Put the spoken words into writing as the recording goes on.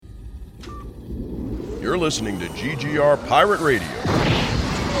You're listening to GGR Pirate Radio.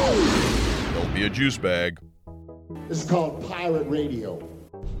 Don't be a juice bag. This is called Pirate Radio.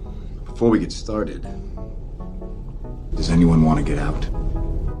 Before we get started, does anyone want to get out?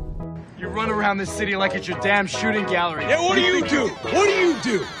 You run around this city like it's your damn shooting gallery. Yeah, what do you do? What do you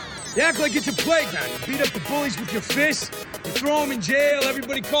do? You act like it's a playground. You beat up the bullies with your fists. You throw them in jail.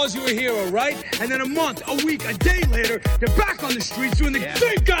 Everybody calls you a hero, right? And then a month, a week, a day later, you're back on the streets doing the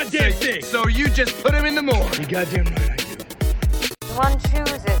same goddamn thing. So you just put him in the morgue. You goddamn right I do. One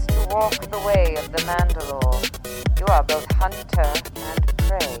chooses to walk the way of the Mandalore. You are both hunter and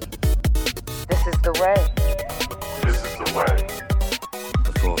prey. This is the way. This is the way.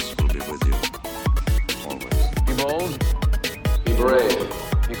 The Force will be with you. Always. Be bold. Be brave.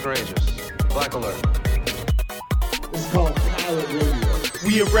 Be courageous. Black alert. This is called Pirate Radio.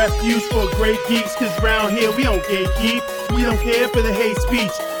 We a refuge for great geeks, cause round here we don't gatekeep. We don't care for the hate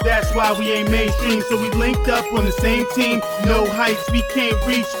speech. That's why we ain't mainstream. So we linked up on the same team. No heights we can't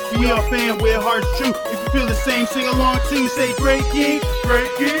reach. We are fan where hearts true. If you feel the same, sing along too. Say great geek,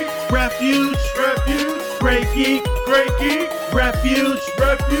 refuge, great geek, refuge.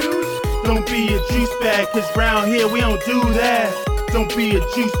 Don't be a juice bag, cause round here we don't do that. Don't be a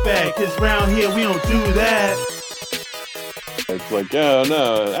juice bag, cause round here we don't do that. It's like,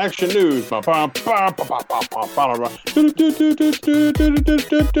 no, action news. And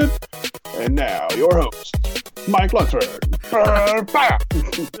now, your host, Mike Lunsford. I'm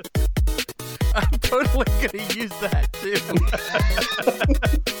totally going to use that, too.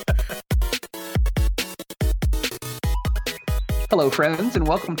 Hello, friends, and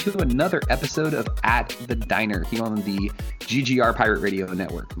welcome to another episode of At the Diner here on the GGR Pirate Radio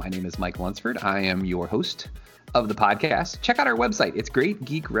Network. My name is Mike Lunsford. I am your host of the podcast. Check out our website. It's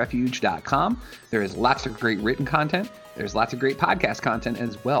greatgeekrefuge.com. There is lots of great written content. There's lots of great podcast content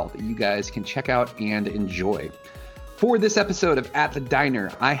as well that you guys can check out and enjoy. For this episode of At the Diner,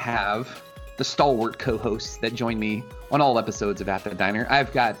 I have the stalwart co-hosts that join me on all episodes of At the Diner.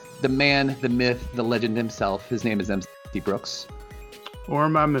 I've got the man, the myth, the legend himself. His name is MC Brooks. Or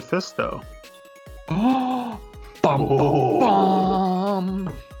my Mephisto. Oh, bum, bum,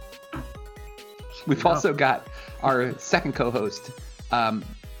 bum. We've also got our second co-host.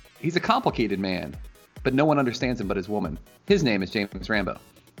 He's a complicated man, but no one understands him but his woman. His name is James Rambo.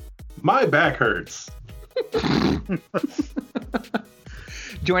 My back hurts.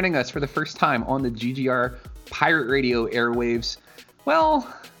 Joining us for the first time on the GGR Pirate Radio airwaves. Well,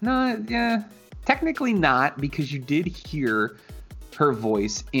 no, yeah, technically not, because you did hear her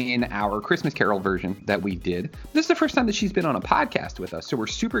voice in our Christmas Carol version that we did. This is the first time that she's been on a podcast with us, so we're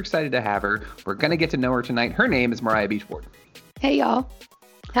super excited to have her. We're going to get to know her tonight. Her name is Mariah Beachboard. Hey, y'all.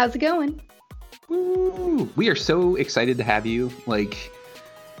 How's it going? Woo. We are so excited to have you,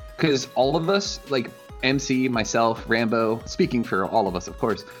 because all of us, MC, myself, Rambo, speaking for all of us, of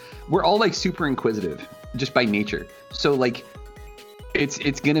course, we're all, super inquisitive, just by nature. So,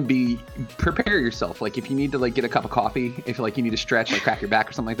 it's gonna be, prepare yourself. If you need to get a cup of coffee, if you need to stretch, crack your back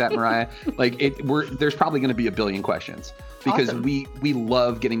or something like that, Mariah, there's probably gonna be a billion questions, because awesome. we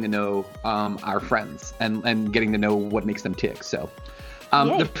love getting to know our friends and getting to know what makes them tick. So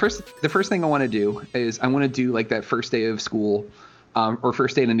the first thing I want to do is I want to do that first day of school or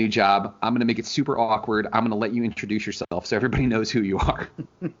first day in a new job. I'm gonna make it super awkward. I'm gonna let you introduce yourself so everybody knows who you are.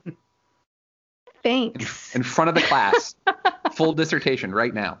 Thanks. In front of the class. Full dissertation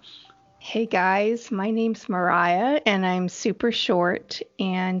right now. Hey guys, my name's Mariah and I'm super short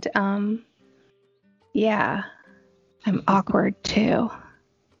and yeah, I'm awkward too.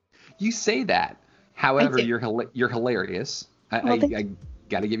 You say that. However, you're hilarious. I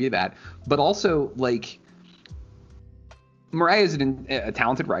got to give you that. But also, Mariah is a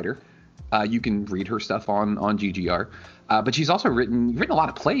talented writer. You can read her stuff on GGR. But she's also written a lot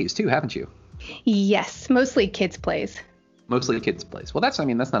of plays too, haven't you? Yes, mostly kids plays. Mostly kids plays. Well, that's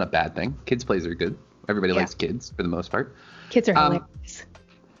not a bad thing. Kids plays are good. Everybody likes kids for the most part. Kids are hilarious.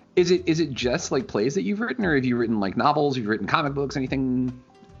 Is it just plays that you've written, or have you written novels? You've written comic books? Anything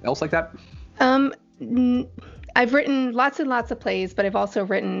else like that? I've written lots and lots of plays, but I've also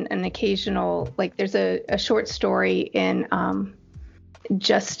written an occasional, there's a short story in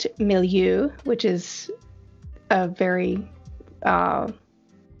Just Milieu, which is a very I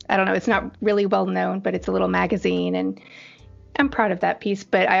don't know, it's not really well known, but it's a little magazine, and I'm proud of that piece.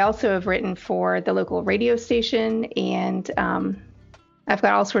 But I also have written for the local radio station, and I've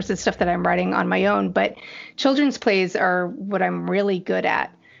got all sorts of stuff that I'm writing on my own. But children's plays are what I'm really good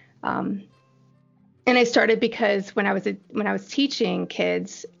at. And I started because when I was teaching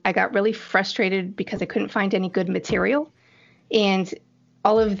kids, I got really frustrated because I couldn't find any good material. And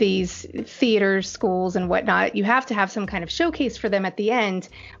all of these theater schools and whatnot, you have to have some kind of showcase for them at the end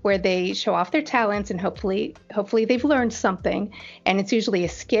where they show off their talents, and hopefully they've learned something. And it's usually a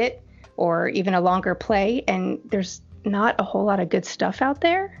skit or even a longer play, and there's not a whole lot of good stuff out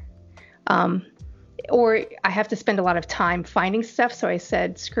there. Or I have to spend a lot of time finding stuff. So I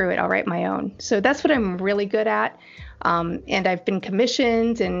said, screw it, I'll write my own. So that's what I'm really good at. And I've been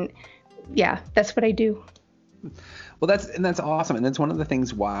commissioned, and yeah, that's what I do. Well, that's awesome. And that's one of the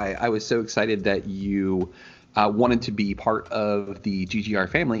things why I was so excited that you wanted to be part of the GGR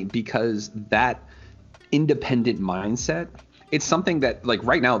family, because that independent mindset, it's something that, like,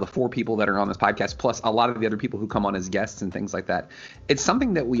 right now, the 4 people that are on this podcast, plus a lot of the other people who come on as guests and things like that, it's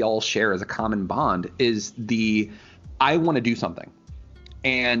something that we all share as a common bond, is I want to do something.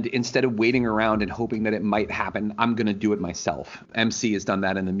 And instead of waiting around and hoping that it might happen, I'm going to do it myself. MC has done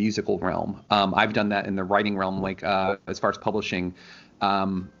that in the musical realm. I've done that in the writing realm, like as far as publishing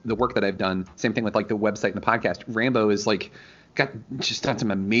the work that I've done. Same thing with like the website and the podcast. Rambo is like just done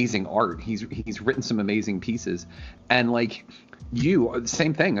some amazing art. He's written some amazing pieces. And like you,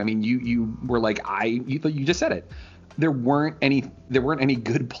 same thing. I mean, you were like, you just said it. There weren't any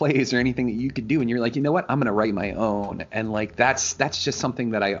good plays or anything that you could do, and you're like, you know what, I'm gonna write my own. And like that's just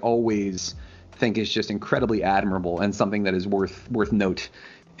something that I always think is just incredibly admirable, and something that is worth note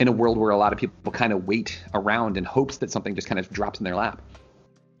in a world where a lot of people kind of wait around in hopes that something just kind of drops in their lap.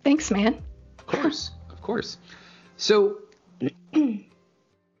 Thanks, man. Of course. So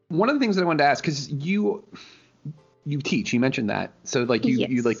one of the things that I wanted to ask, because you teach, you mentioned that, so like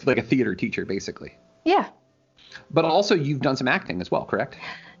you like a theater teacher basically. Yeah. But also you've done some acting as well, correct?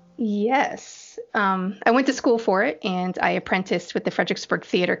 Yes. I went to school for it, and I apprenticed with the Fredericksburg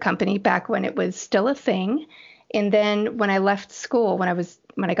Theater Company back when it was still a thing. And then when I left school, when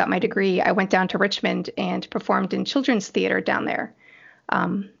I got my degree, I went down to Richmond and performed in children's theater down there.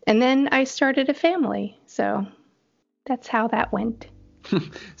 And then I started a family. So that's how that went.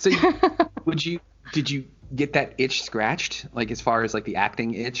 So did you get that itch scratched, like as far as like the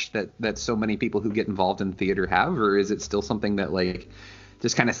acting itch that so many people who get involved in theater have, or is it still something that like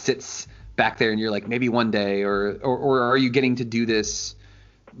just kind of sits back there and you're like, maybe one day, or are you getting to do this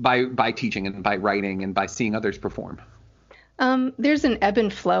by teaching and by writing and by seeing others perform? There's an ebb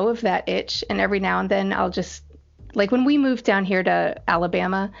and flow of that itch, and every now and then I'll just, like when we moved down here to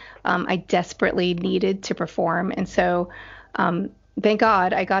Alabama, I desperately needed to perform, and so thank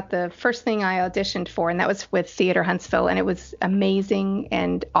God I got the first thing I auditioned for, and that was with Theater Huntsville, and it was amazing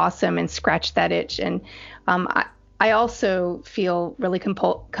and awesome and scratched that itch. And I also feel really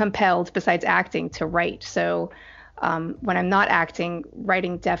compelled, besides acting, to write. So when I'm not acting,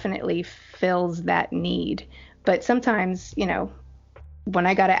 writing definitely fills that need. But sometimes, when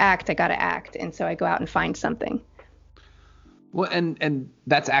I got to act, and so I go out and find something. Well, and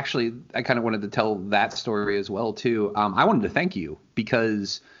that's actually, I kind of wanted to tell that story as well, too. I wanted to thank you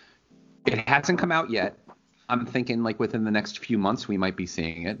because it hasn't come out yet. I'm thinking like within the next few months we might be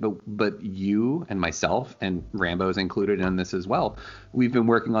seeing it. But you and myself, and Rambo's included in this as well, we've been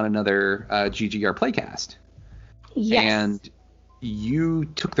working on another GGR Playcast. Yes. And you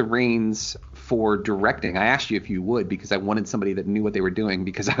took the reins for directing. I asked you if you would because I wanted somebody that knew what they were doing,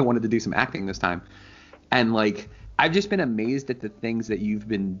 because I wanted to do some acting this time. And like, I've just been amazed at the things that you've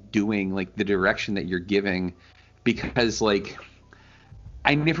been doing, like the direction that you're giving, because like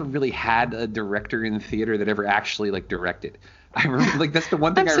I never really had a director in theater that ever actually like directed. I remember, like, that's the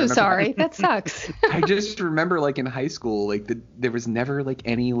one thing I remember. I'm so sorry. That sucks. I just remember like in high school, like there was never like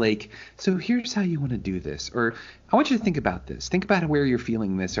any like, so here's how you want to do this, or I want you to think about this. Think about where you're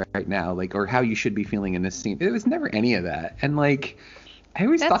feeling this right now, like, or how you should be feeling in this scene. It was never any of that. And like, I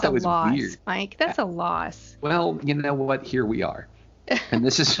always thought that was loss, weird. Mike, that's a loss. Well, you know what? Here we are. And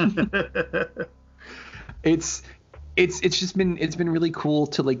this is it's been really cool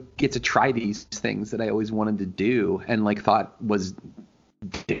to like get to try these things that I always wanted to do and like thought was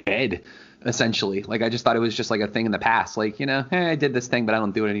dead, essentially. Like I just thought it was just like a thing in the past, like, I did this thing but I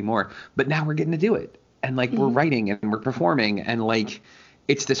don't do it anymore. But now we're getting to do it, and like we're writing and we're performing, and like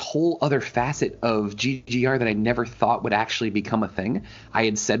it's this whole other facet of GGR that I never thought would actually become a thing. I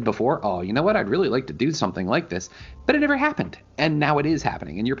had said before, oh, you know what, I'd really like to do something like this, but it never happened, and now it is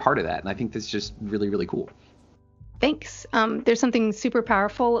happening, and you're part of that, and I think that's just really, really cool. Thanks. There's something super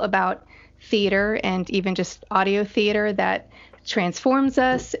powerful about theater, and even just audio theater, that transforms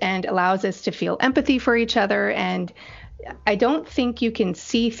us and allows us to feel empathy for each other. And I don't think you can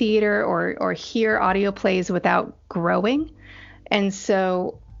see theater or hear audio plays without growing. And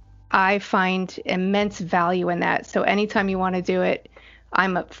so I find immense value in that. So anytime you want to do it,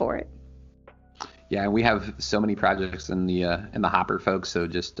 I'm up for it. Yeah, and we have so many projects in the hopper, folks. So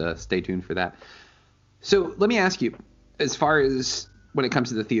just stay tuned for that. So let me ask you, as far as when it comes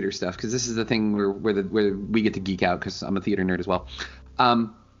to the theater stuff, because this is the thing where we get to geek out, because I'm a theater nerd as well.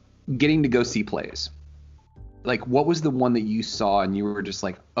 Getting to go see plays. Like, what was the one that you saw and you were just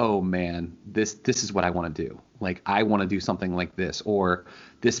like, oh man, this is what I want to do. Like, I want to do something like this, or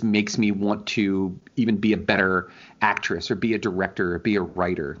this makes me want to even be a better actress or be a director or be a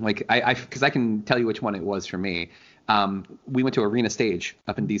writer. Like, because I can tell you which one it was for me. We went to Arena Stage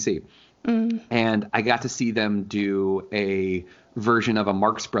up in DC, and I got to see them do a version of a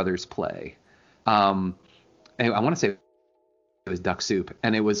Marx Brothers play. And I want to say it was Duck Soup,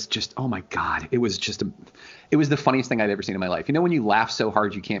 and it was just, oh my God, it was the funniest thing I've ever seen in my life. You know, when you laugh so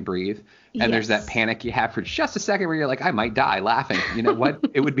hard you can't breathe, and there's that panic you have for just a second where you're like, I might die laughing. You know what?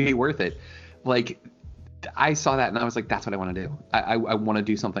 It would be worth it. Like, I saw that and I was like, that's what I want to do. I want to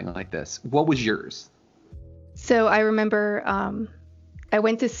do something like this. What was yours? So I remember I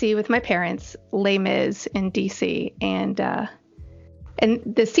went to see with my parents Les Mis in DC, and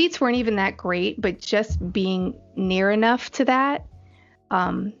the seats weren't even that great, but just being near enough to that,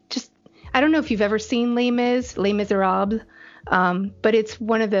 I don't know if you've ever seen Les Miserables, but it's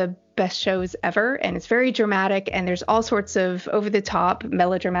one of the best shows ever, and it's very dramatic, and there's all sorts of over-the-top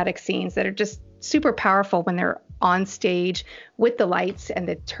melodramatic scenes that are just super powerful when they're on stage with the lights and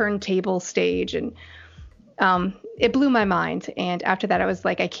the turntable stage, and it blew my mind. And after that, I was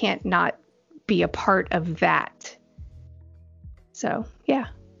like, I can't not be a part of that. So yeah,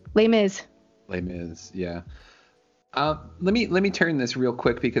 Les Mis. Les Mis, yeah. Let me turn this real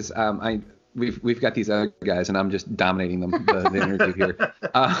quick, because we've got these other guys and I'm just dominating them the interview here.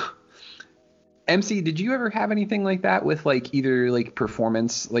 MC, did you ever have anything like that with like either like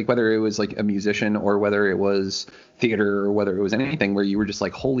performance, like whether it was like a musician or whether it was theater or whether it was anything where you were just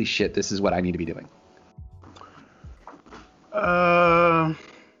like, holy shit, this is what I need to be doing?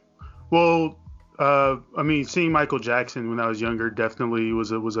 Well, I mean, seeing Michael Jackson when I was younger definitely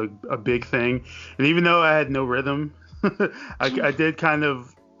was a big thing. And even though I had no rhythm, I did kind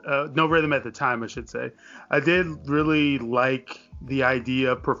of no rhythm at the time, I should say. I did really like the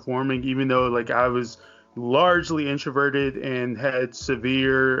idea of performing, even though like I was largely introverted and had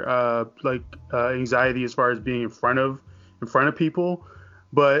severe anxiety as far as being in front of people.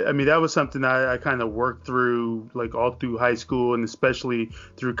 But I mean, that was something I kind of worked through like all through high school and especially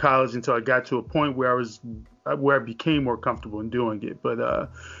through college until I got to a point where I became more comfortable in doing it. But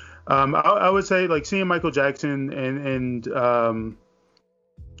I would say like seeing Michael Jackson and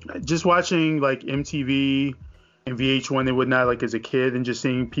just watching like MTV and VH1 and whatnot, like as a kid, and just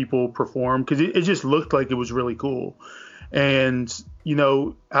seeing people perform, because it just looked like it was really cool. And you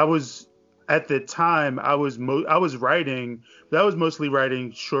know, at the time I was writing, but I was mostly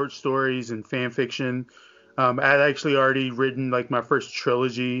writing short stories and fan fiction. I'd actually already written like my first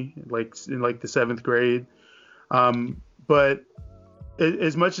trilogy, like in like the 7th grade. But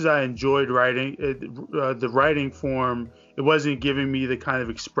as much as I enjoyed writing, the writing form, it wasn't giving me the kind of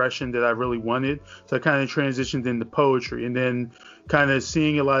expression that I really wanted. So I kind of transitioned into poetry, and then kind of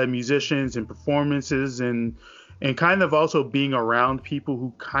seeing a lot of musicians and performances and kind of also being around people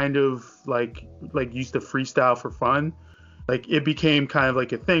who kind of like used to freestyle for fun. Like it became kind of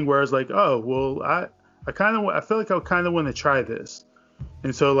like a thing where I was like, oh, well, I feel like I kind of want to try this.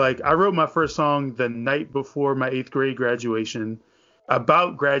 And so like I wrote my first song the night before my 8th grade graduation,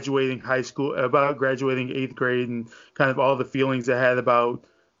 about graduating high school, about graduating 8th grade, and kind of all the feelings I had about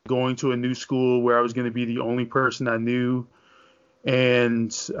going to a new school where I was going to be the only person I knew.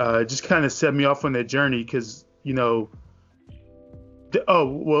 And just kind of set me off on that journey, because you know,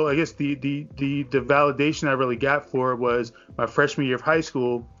 I guess the validation I really got for it was my freshman year of high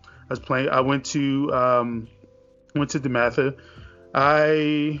school. I went to DeMatha.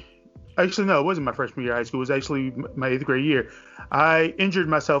 Actually, no, it wasn't my freshman year of high school. It was actually my 8th grade year. I injured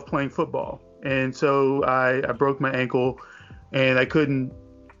myself playing football, and so I broke my ankle, and I couldn't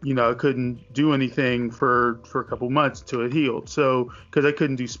do anything for a couple months until it healed. So because I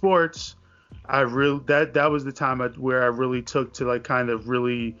couldn't do sports, that was the time where I really took to like kind of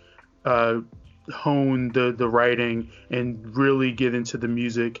really hone the writing and really get into the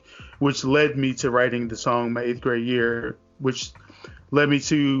music, which led me to writing the song my 8th grade year, which led me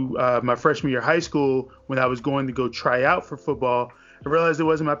to my freshman year of high school. When I was going to go try out for football, I realized it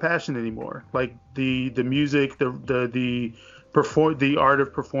wasn't my passion anymore. Like the music, the art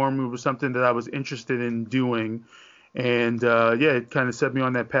of performing was something that I was interested in doing, and it kind of set me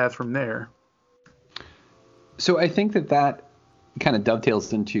on that path from there. So I think that kind of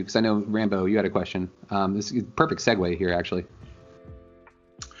dovetails into, because I know Rambo, you had a question. This is a perfect segue here, actually.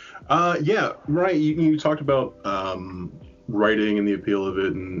 Yeah, right. You talked about writing and the appeal of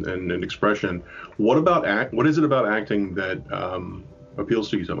it and expression. What about what is it about acting that appeals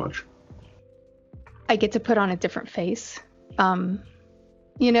to you so much? I get to put on a different face.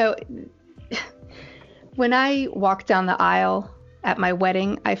 You know, when I walked down the aisle at my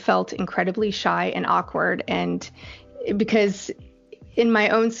wedding, I felt incredibly shy and awkward, and because in my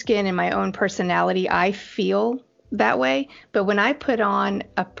own skin and my own personality, I feel that way. But when I put on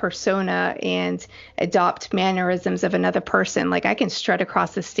a persona and adopt mannerisms of another person, like I can strut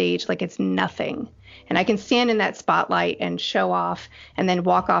across the stage like it's nothing. And I can stand in that spotlight and show off and then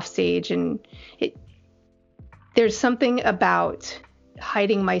walk off stage. And there's something about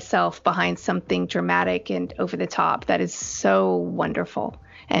hiding myself behind something dramatic and over the top that is so wonderful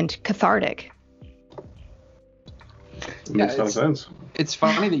and cathartic. Makes a lot of sense. It's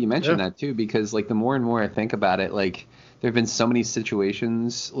funny that you mentioned that too, because like the more and more I think about it, like there have been so many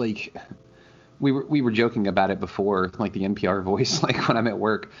situations, like we were joking about it before, like the NPR voice, like when I'm at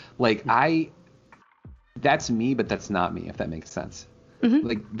work, like that's me, but that's not me, if that makes sense. Mm-hmm.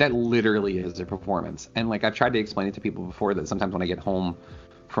 Like that literally is a performance. And like I've tried to explain it to people before that sometimes when I get home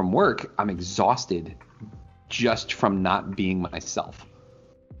from work, I'm exhausted just from not being myself.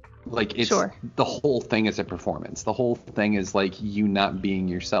 Like it's the whole thing is a performance. The whole thing is like you not being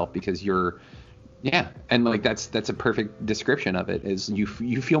yourself because you're, and like that's a perfect description of it. Is you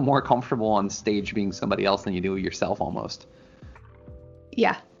feel more comfortable on stage being somebody else than you do yourself almost.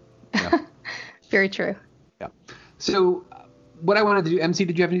 Yeah. Very true. Yeah. So what I wanted to do, MC,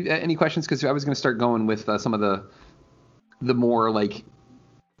 did you have any questions? Because I was going to start going with some of the more like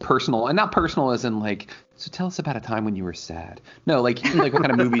personal, and not personal as in like, so tell us about a time when you were sad. No, like what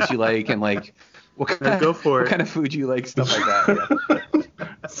kind of movies you like and like what kind of food you like, stuff like that.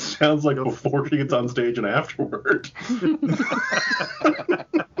 Yeah. Sounds like before she gets on stage and afterward.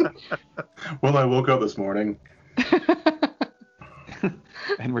 Well, I woke up this morning.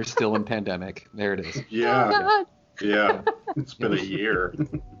 And we're still in pandemic. There it is. Yeah. Oh, yeah. It's been a year.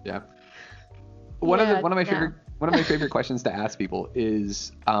 Yeah. One of my favorite questions to ask people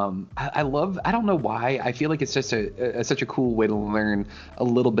is I don't know why, I feel like it's just such a cool way to learn a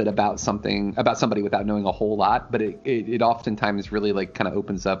little bit about somebody without knowing a whole lot, but it oftentimes really like kind of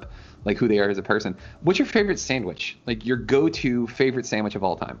opens up like who they are as a person. What's your favorite sandwich? Like your go-to favorite sandwich of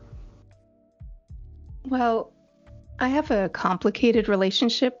all time? Well, I have a complicated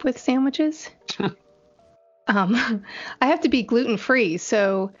relationship with sandwiches. I have to be gluten-free,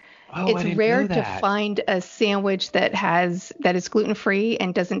 so it's rare to find a sandwich that is gluten-free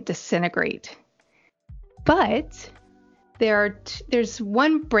and doesn't disintegrate. But there's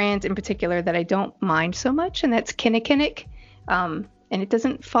one brand in particular that I don't mind so much, and that's Kinnikinnick. And it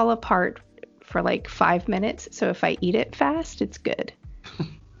doesn't fall apart for like 5 minutes, so if I eat it fast, it's good.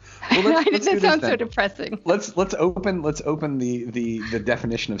 Well, that sounds so depressing. Let's open the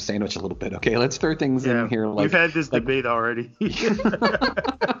definition of sandwich a little bit. Okay, let's throw things in here. Like, we've had this debate already.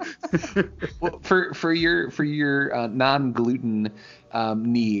 Well, for your non-gluten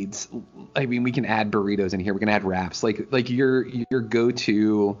needs, I mean, we can add burritos in here. We can add wraps. Like your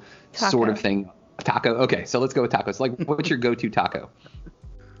go-to taco. Sort of thing. Taco. Okay, so let's go with tacos. Like, what's your go-to taco?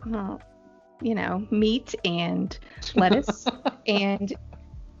 Well, meat and lettuce and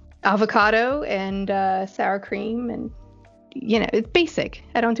avocado and sour cream, and it's basic.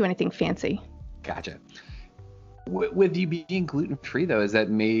 I don't do anything fancy. Gotcha. With you being gluten-free though, is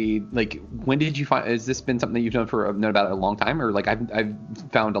that made, like, when did you find, has this been something that you've known about a long time, or like I've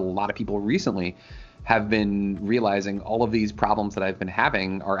found a lot of people recently have been realizing all of these problems that I've been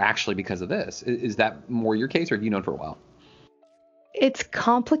having are actually because of this. Is that more your case, or have you known for a while? It's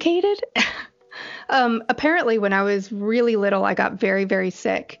complicated. Apparently when I was really little, I got very, very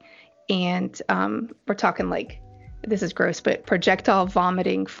sick. And we're talking like, this is gross, but projectile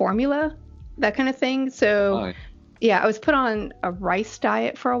vomiting formula, that kind of thing. So I was put on a rice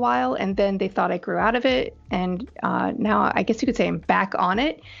diet for a while, and then they thought I grew out of it. And now I guess you could say I'm back on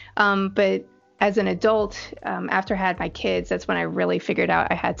it. But as an adult, after I had my kids, that's when I really figured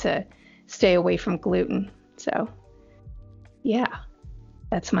out I had to stay away from gluten. So yeah,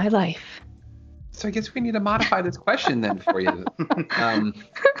 that's my life. So I guess we need to modify this question then for you.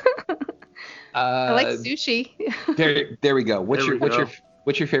 I like sushi. there we go. What's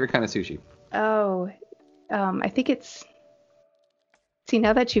your favorite kind of sushi? Oh, I think it's. See,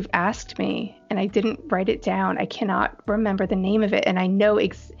 now that you've asked me and I didn't write it down, I cannot remember the name of it, and I know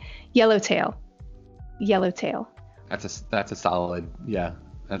Yellowtail. That's a solid. Yeah,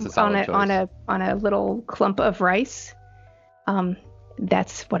 that's a solid choice. On a little clump of rice.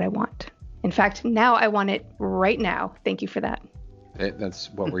 That's what I want. In fact, now I want it right now. Thank you for that. That's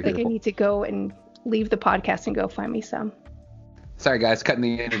what we're here Like I for. need to go and leave the podcast and go find me some. Sorry, guys, cutting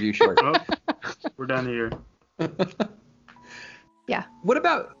the interview short. Oh, we're done here. Yeah. What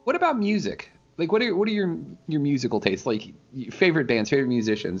about music? Like, what are your musical tastes? Like, favorite bands, favorite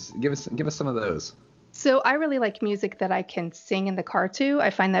musicians? Give us some of those. So I really like music that I can sing in the car to. I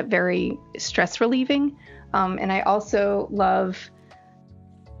find that very stress relieving. And I also love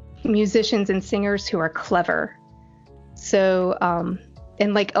musicians and singers who are clever. So,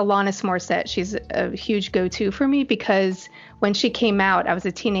 and like Alanis Morissette, she's a huge go-to for me because when she came out, I was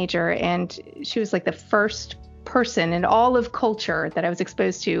a teenager and she was like the first person in all of culture that I was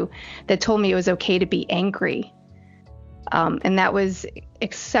exposed to that told me it was okay to be angry. And that was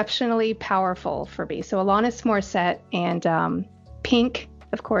exceptionally powerful for me. So Alanis Morissette and Pink,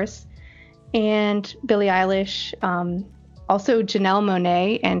 of course, and Billie Eilish. Also Janelle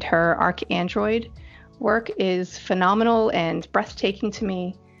Monáe and her ArchAndroid work is phenomenal and breathtaking to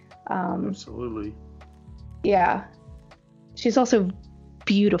me. Absolutely. Yeah. She's also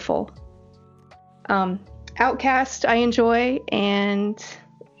beautiful. Outkast I enjoy, and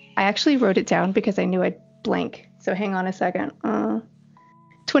I actually wrote it down because I knew I'd blank. So hang on a second.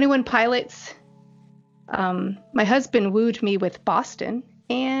 21 Pilots. My husband wooed me with Boston,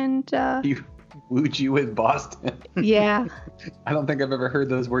 and He wooed you with Boston. yeah, I don't think I've ever heard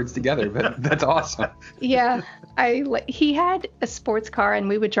those words together, but that's awesome. yeah. He had a sports car, and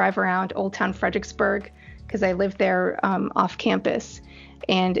we would drive around Old Town Fredericksburg because I lived there off campus,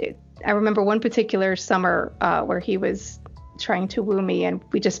 and I remember one particular summer where he was trying to woo me, and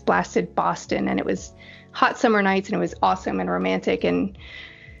we just blasted Boston, and it was hot summer nights, and it was awesome and romantic, and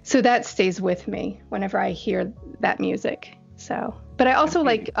so that stays with me whenever I hear that music. So, but I also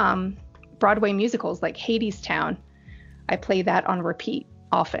like Broadway musicals like Hadestown. I play that on repeat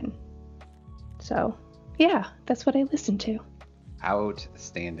often. So, yeah, that's what I listen to.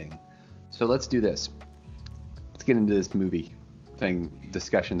 Outstanding. So let's do this. Let's get into this movie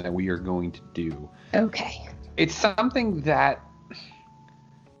discussion that we are going to do. Okay. It's something that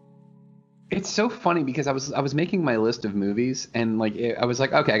it's so funny because I was making my list of movies and like I was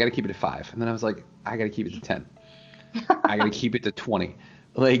like, okay, I got to keep it at 5, and then I was like, I got to keep it to 10. I got to keep it to 20.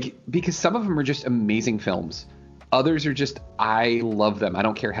 Like, because some of them are just amazing films. Others are just, I love them. I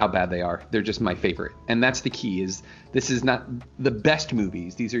don't care how bad they are. They're just my favorite. And that's the key, is this is not the best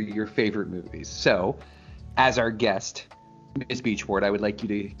movies. These are your favorite movies. So, as our guest, Ms. Beachboard, I would like you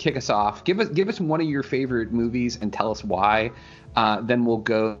to kick us off. Give us one of your favorite movies and tell us why. Then we'll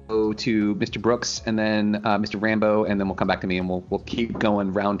go to Mr. Brooks and then Mr. Rambo, and then we'll come back to me, and we'll keep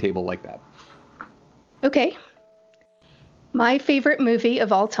going round table like that. Okay. My favorite movie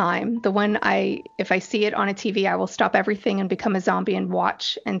of all time, the one if I see it on a TV, I will stop everything and become a zombie and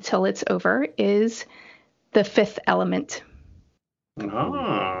watch until it's over, is The Fifth Element.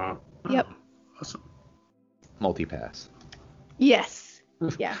 Ah. Yep. Awesome. Multipass. Yes.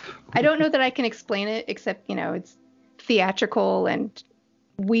 Yeah. I don't know that I can explain it, except, it's theatrical and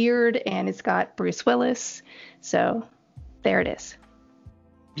weird, and it's got Bruce Willis. So there it is.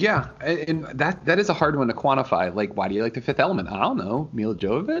 Yeah, and that is a hard one to quantify. Like, why do you like The Fifth Element? I don't know. Mila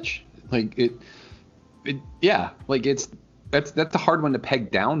Jovovich? Like, that's a hard one to peg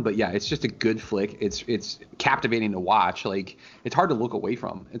down, but yeah, it's just a good flick. It's captivating to watch. Like, it's hard to look away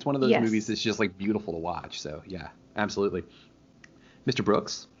from. It's one of those movies that's just like beautiful to watch. So yeah, absolutely. Mr.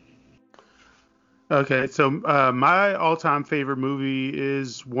 Brooks? Okay, so my all-time favorite movie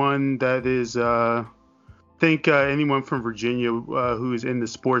is one that is, I think anyone from Virginia who is into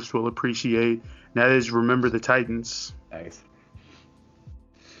sports will appreciate. And that is Remember the Titans. Nice.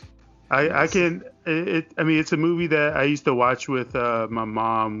 It's a movie that I used to watch with my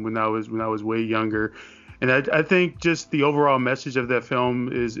mom when I was way younger, and I think just the overall message of that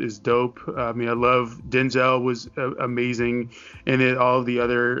film is dope. I love Denzel was amazing in it. All the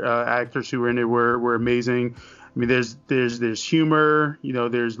other actors who were in it were amazing. There's humor,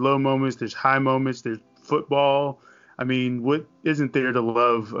 there's low moments, there's high moments, there's football. What isn't there to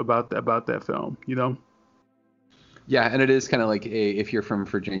love about that film, Yeah, and it is kind of like if you're from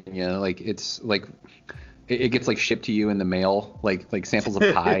Virginia, like it's like it gets like shipped to you in the mail, like samples of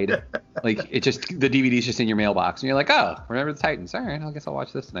Tide. Like it just, the DVD's just in your mailbox, and you're like, oh, Remember the Titans. All right, I guess I'll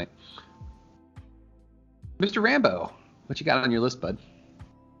watch this tonight. Mr. Rambo, what you got on your list, bud?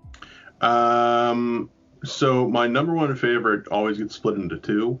 So my number one favorite always gets split into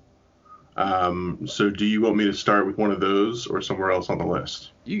two. So do you want me to start with one of those or somewhere else on the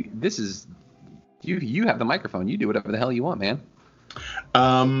list? You have the microphone. You do whatever the hell you want, man.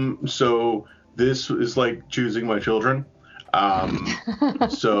 So this is like choosing my children.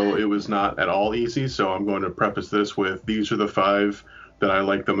 So it was not at all easy. So I'm going to preface this with these are the 5 that I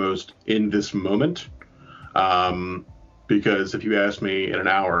like the most in this moment. Because if you ask me in an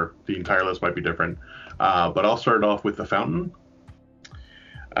hour, the entire list might be different. But I'll start off with The Fountain.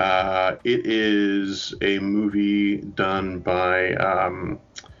 It is a movie done by Darren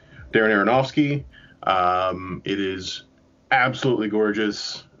Aronofsky. It is absolutely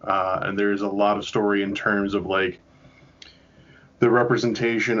gorgeous, and there's a lot of story in terms of like the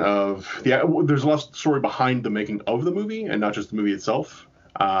representation of there's a lot of story behind the making of the movie and not just the movie itself.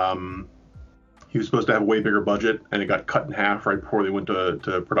 He was supposed to have a way bigger budget, and it got cut in half right before they went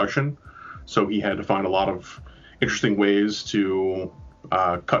to production. So he had to find a lot of interesting ways to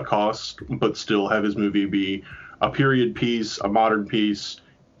cut costs, but still have his movie be a period piece, a modern piece,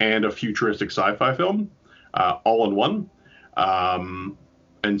 and a futuristic sci-fi film, all in one.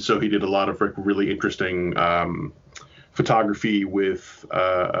 And so he did a lot of really interesting photography with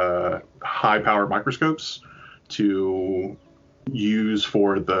high-powered microscopes to use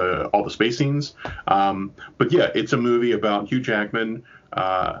for all the space scenes. But yeah, it's a movie about Hugh Jackman,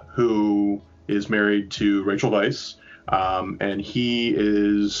 who is married to Rachel Weisz, and he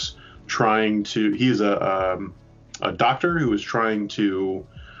is a doctor who is trying to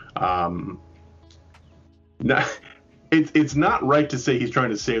it's not right to say he's trying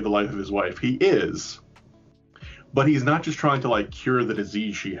to save the life of his wife. He is, but he's not just trying to like cure the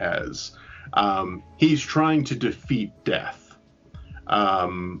disease she has. He's trying to defeat death.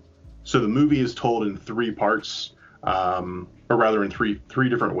 So the movie is told in 3 parts, or rather in three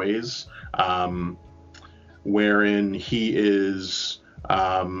different ways, wherein he is,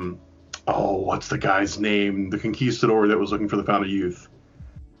 what's the guy's name? The conquistador that was looking for the Fountain of Youth.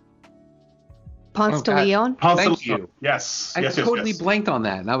 Ponce de Leon? Ponce de Leon. Yes. I totally blanked on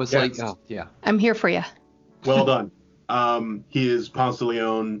that, and I was like, oh, yeah. I'm here for you. Well done. He is Ponce de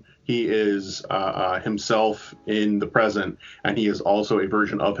Leon. He is himself in the present, and he is also a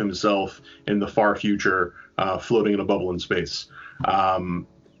version of himself in the far future, floating in a bubble in space.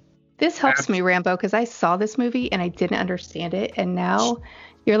 This helps me, Rambo, because I saw this movie and I didn't understand it, and now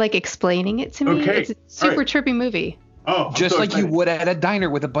you're like explaining it to me. Okay. It's a super trippy movie. Oh, just like you would at a diner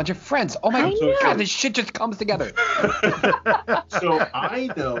with a bunch of friends. Oh my God, this shit just comes together. So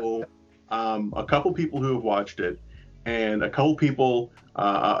I know a couple people who have watched it, and a couple people,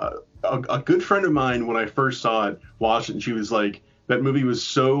 a good friend of mine when I first saw it watched it, and she was like, that movie was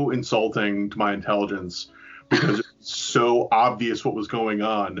so insulting to my intelligence because it's so obvious what was going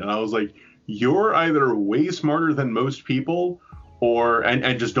on. And I was like, you're either way smarter than most people or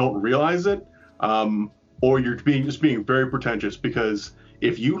and just don't realize it, or you're just being very pretentious, because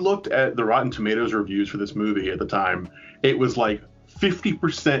if you looked at the Rotten Tomatoes reviews for this movie at the time, it was like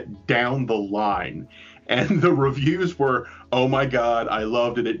 50% down the line. And the reviews were, oh my God, I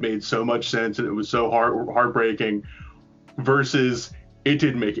loved it. It made so much sense and it was so heartbreaking, versus it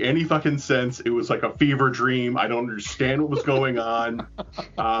didn't make any fucking sense. It was like a fever dream. I don't understand what was going on.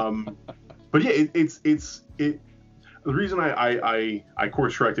 But yeah, the reason I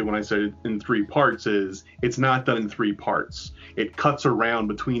course corrected when I said it in 3 parts is it's not done in 3 parts. It cuts around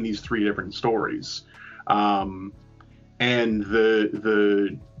between these 3 different stories. And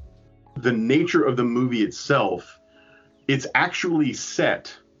the nature of the movie itself, it's actually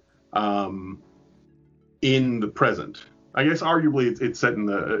set in the present. I guess arguably it's set in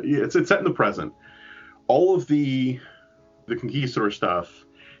it's set in the present. All of the conquistador stuff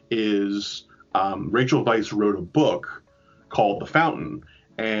is Rachel Weisz wrote a book called The Fountain,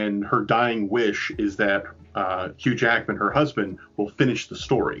 and her dying wish is that Hugh Jackman, her husband, will finish the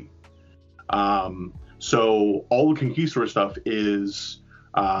story. So all the conquistador stuff is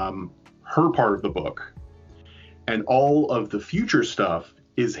her part of the book, and all of the future stuff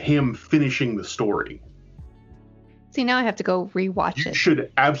is him finishing the story. See, now I have to go rewatch it. You should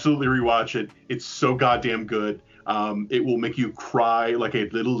absolutely rewatch it. It's so goddamn good. It will make you cry like a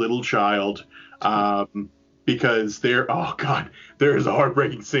little child, because there's a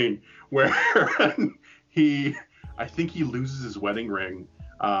heartbreaking scene where I think he loses his wedding ring,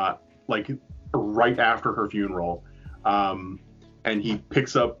 like right after her funeral, and he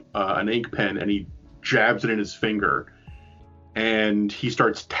picks up an ink pen and he jabs it in his finger, and he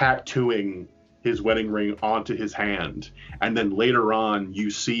starts tattooing his wedding ring onto his hand. And then later on,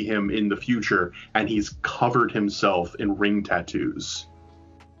 you see him in the future, and he's covered himself in ring tattoos.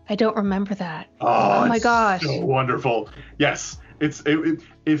 I don't remember that. Oh my gosh. So wonderful. Yes.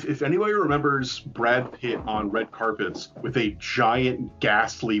 If anybody remembers Brad Pitt on red carpets with a giant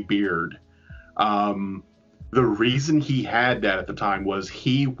ghastly beard, the reason he had that at the time was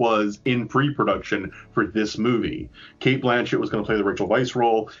he was in pre-production for this movie. Cate Blanchett was going to play the Rachel Weisz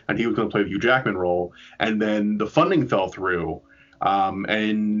role, and he was going to play the Hugh Jackman role. And then the funding fell through,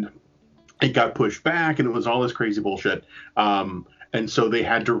 and it got pushed back, and it was all this crazy bullshit. And so they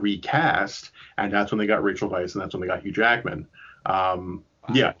had to recast, and that's when they got Rachel Weisz, and that's when they got Hugh Jackman.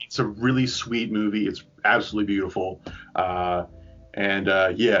 Yeah, it's a really sweet movie. It's absolutely beautiful. And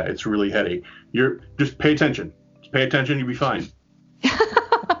yeah, it's really heady. You're just pay attention. Just pay attention. You'll be fine.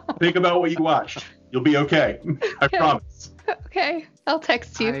 Think about what you watched. You'll be okay. I promise. Okay, I'll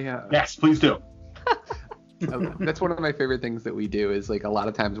text you. Yes, please do. That's one of my favorite things that we do is like a lot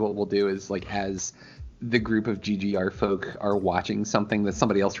of times what we'll do is like as the group of GGR folk are watching something that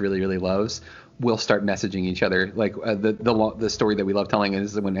somebody else really, really loves, we'll start messaging each other. Like the story that we love telling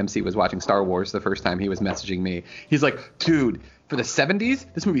is when MC was watching Star Wars the first time, he was messaging me. He's like, dude, for the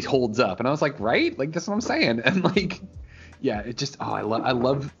 70s, this movie holds up. And I was like, right? Like, that's what I'm saying. And like, yeah, it just, I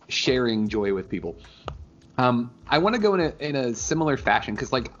love sharing joy with people. I want to go in a similar fashion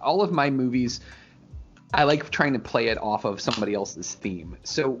because like all of my movies, I like trying to play it off of somebody else's theme.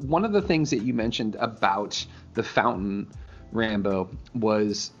 So one of the things that you mentioned about The Fountain, Rambo,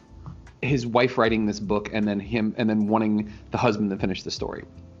 was his wife writing this book and then wanting the husband to finish the story.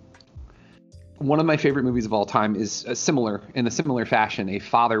 One of my favorite movies of all time is in a similar fashion, a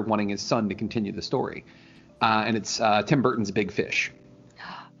father wanting his son to continue the story. And it's Tim Burton's Big Fish.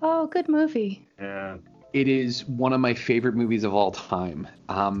 Oh, good movie. Yeah. It is one of my favorite movies of all time.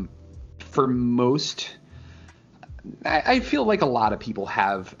 For most, I feel like a lot of people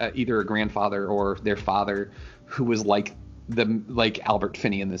have either a grandfather or their father who was like Albert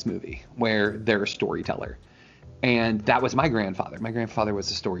Finney in this movie, where they're a storyteller. And that was my grandfather. My grandfather was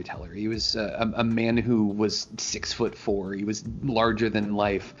a storyteller. He was a man who was 6'4". He was larger than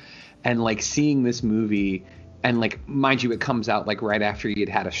life. And like seeing this movie, and like, mind you, it comes out like right after he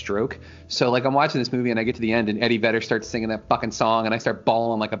had a stroke. So like I'm watching this movie and I get to the end and Eddie Vedder starts singing that fucking song and I start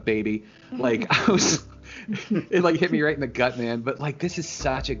bawling like a baby. Like it like hit me right in the gut, man. But like, this is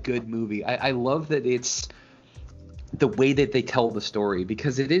such a good movie. I love that it's the way that they tell the story,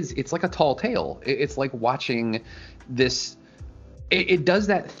 because it's like a tall tale. It's like watching this. It does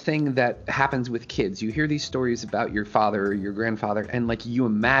that thing that happens with kids. You hear these stories about your father or your grandfather, and like you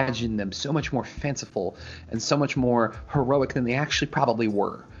imagine them so much more fanciful and so much more heroic than they actually probably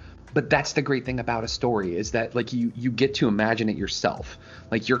were. But that's the great thing about a story, is that like you get to imagine it yourself.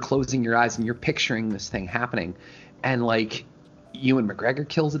 Like you're closing your eyes and you're picturing this thing happening. And like Ewan McGregor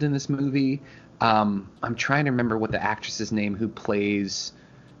kills it in this movie. I'm trying to remember what the actress's name who plays,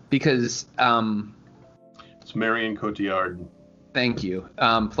 because it's Marion Cotillard. Thank you.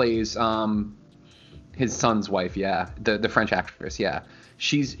 Plays his son's wife. Yeah, the French actress. Yeah,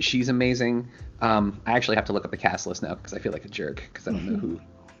 she's amazing. I actually have to look up the cast list now because I feel like a jerk because I don't know who.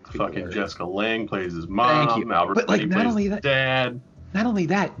 Fucking Jessica Lange plays his mom. Thank you. Albert Finney plays his dad. Not only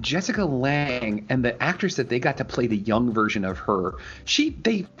that, Jessica Lange and the actress that they got to play the young version of her,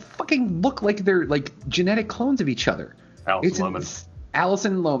 they fucking look like they're like genetic clones of each other.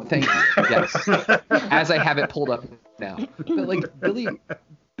 Alison Lohman, thank you. Yes, as I have it pulled up now. But like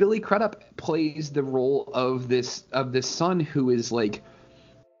Billy Crudup plays the role of this son who is like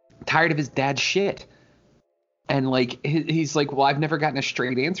tired of his dad's shit. And like he's like, well, I've never gotten a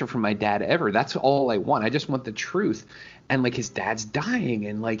straight answer from my dad ever. That's all I want. I just want the truth. And like his dad's dying,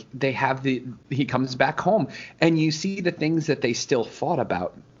 and like he comes back home, and you see the things that they still fought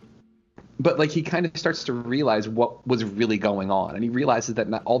about. But like he kind of starts to realize what was really going on, and he realizes that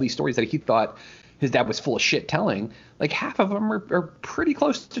not all these stories that he thought his dad was full of shit telling, like half of them are pretty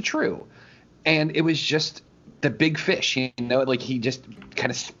close to true. And it was just the big fish, you know, like he just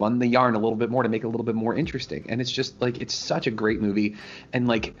kind of spun the yarn a little bit more to make it a little bit more interesting. And it's just like, it's such a great movie. And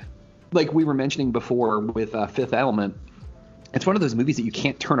like we were mentioning before with Fifth Element, it's one of those movies that you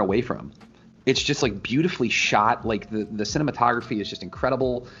can't turn away from. It's just like beautifully shot. Like the cinematography is just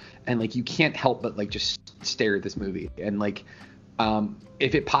incredible. And like, you can't help but like just stare at this movie. And like,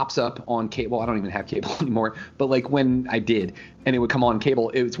 if it pops up on cable, I don't even have cable anymore, but like when I did and it would come on cable,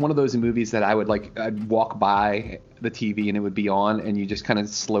 it was one of those movies that I'd walk by the TV and it would be on, and you just kind of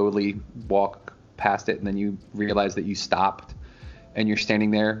slowly walk past it, and then you realize that you stopped and you're standing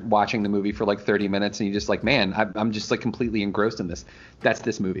there watching the movie for like 30 minutes, and you just like, man, I'm just like completely engrossed in this. That's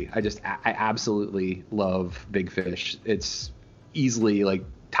this movie. I absolutely love Big Fish. It's easily like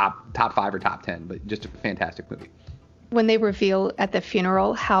top 5 or top 10, but just a fantastic movie. When they reveal at the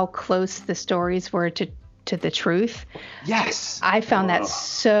funeral how close the stories were to the truth. Yes. I found that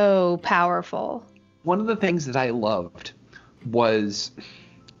so powerful. One of the things that I loved was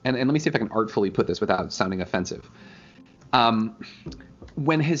and let me see if I can artfully put this without sounding offensive.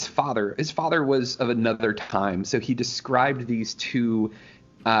 When his father was of another time, so he described these two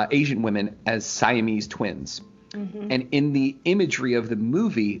Asian women as Siamese twins. Mm-hmm. And in the imagery of the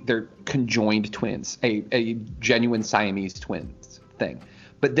movie, they're conjoined twins, a genuine Siamese twins thing.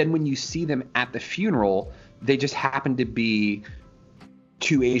 But then when you see them at the funeral, they just happen to be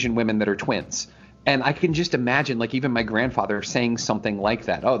two Asian women that are twins. And I can just imagine, like, even my grandfather saying something like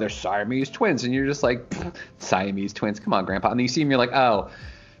that. Oh, they're Siamese twins. And you're just like, Siamese twins. Come on, Grandpa. And then you see him, you're like, oh,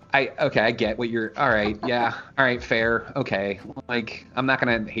 I get what you're. All right. Yeah. All right. Fair. Okay. Like, I'm not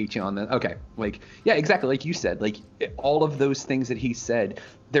going to hate you on that. Okay. Like, yeah, exactly. Like you said, like, all of those things that he said,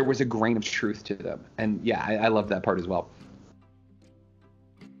 there was a grain of truth to them. And yeah, I love that part as well.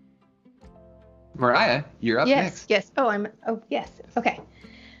 Mariah, you're up next. Yes. Yes. Okay.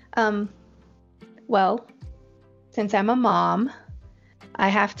 Well, since I'm a mom, I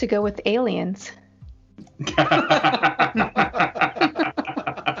have to go with Aliens.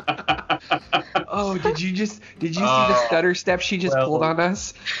 Oh, did you see the stutter step she just pulled on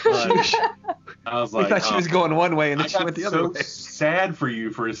us? I was like, we thought she was going one way, and then she went the other way. Sad for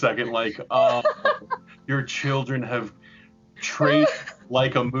you for a second, like, your children have trained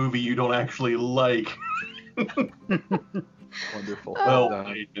like a movie you don't actually like. Wonderful.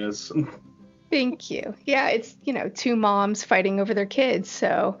 Thank you. Yeah, it's, two moms fighting over their kids,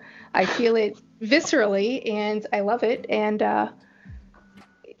 so I feel it viscerally, and I love it, and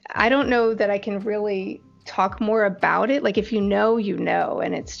I don't know that I can really talk more about it. Like, if you know,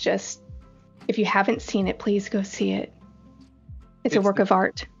 and it's just, if you haven't seen it, please go see it. It's a work of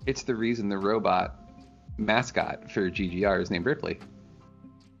art. It's the reason the robot mascot for GGR is named Ripley.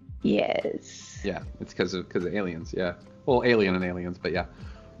 Yes. Yeah, it's because of Aliens. Yeah. Well, Alien and Aliens, but yeah.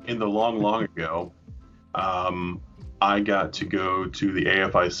 In the long ago, I got to go to the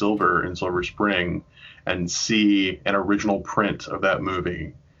AFI Silver in Silver Spring and see an original print of that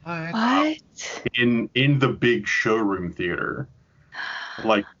movie. What? In the big showroom theater.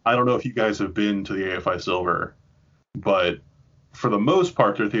 Like, I don't know if you guys have been to the AFI Silver, but for the most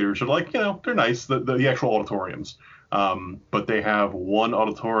part, their theaters are like, they're nice, the actual auditoriums. But they have one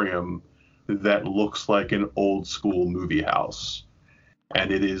auditorium that looks like an old school movie house. And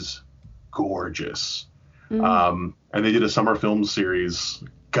it is gorgeous. Mm. And they did a summer film series.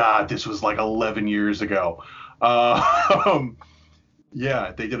 God, this was like 11 years ago.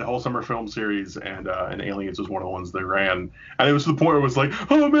 Yeah, they did a whole summer film series, and Aliens was one of the ones they ran. And it was to the point where it was like,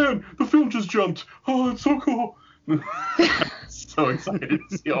 oh man, the film just jumped. Oh, it's so cool. So excited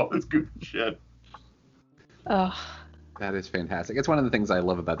to see all this goofy shit. Oh. That is fantastic. It's one of the things I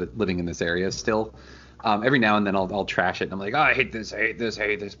love about living in this area still. Every now and then I'll trash it, and I'm like, oh, I hate this.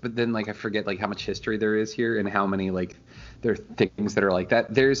 But then, like, I forget, like, how much history there is here and how many, like, there are things that are like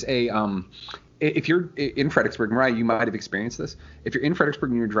that. There's a if you're in Fredericksburg, Mariah, you might have experienced this. If you're in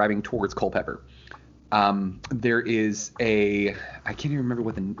Fredericksburg and you're driving towards Culpeper, there is I can't even remember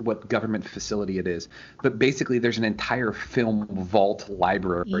what government facility it is, but basically there's an entire film vault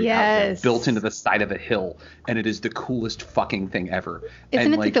library out there built into the side of a hill, and it is the coolest fucking thing ever.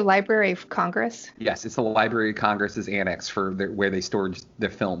 Isn't it like the Library of Congress? Yes, it's the Library of Congress's annex for where they stored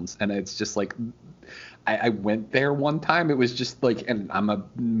their films, and it's just like, I went there one time. It was just like, and I'm a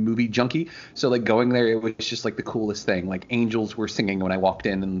movie junkie, so like going there, it was just like the coolest thing. Like angels were singing when I walked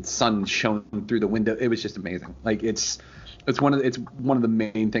in, and the sun shone through the window. It was just amazing. Like it's one of the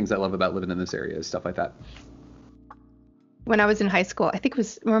main things I love about living in this area is stuff like that. When I was in high school, I think it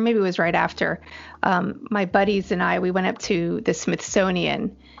was, or maybe it was right after, my buddies and we went up to the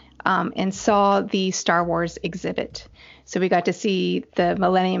Smithsonian and saw the Star Wars exhibit. So we got to see the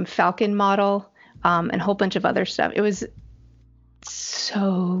Millennium Falcon model. And a whole bunch of other stuff. It was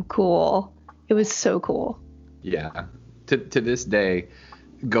so cool. Yeah. To this day,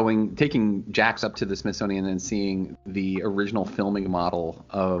 taking Jax up to the Smithsonian and seeing the original filming model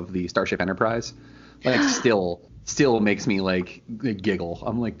of the Starship Enterprise, like still makes me like giggle.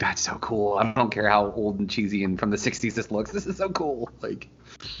 I'm like, that's so cool. I don't care how old and cheesy and from the 60s this looks. This is so cool. Like,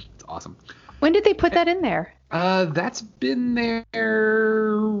 it's awesome. When did they put that in there? That's been there.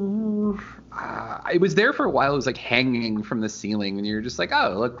 It was there for a while. It was like hanging from the ceiling, and you're just like,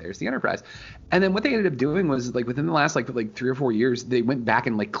 oh, look, there's the Enterprise. And then what they ended up doing was, like, within the last like 3 or 4 years, they went back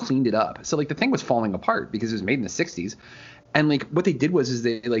and like cleaned it up. So like the thing was falling apart because it was made in the 60s. And like what they did was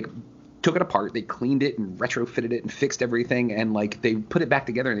they like took it apart, they cleaned it and retrofitted it and fixed everything, and like they put it back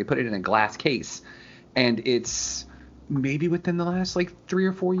together and they put it in a glass case. And it's maybe within the last like 3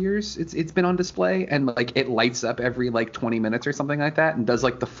 or 4 years it's been on display, and like it lights up every like 20 minutes or something like that and does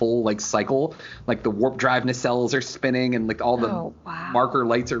like the full like cycle, like the warp drive nacelles are spinning and like all the marker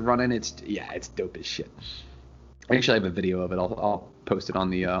lights are running. It's dope as shit. I actually have a video of it. I'll post it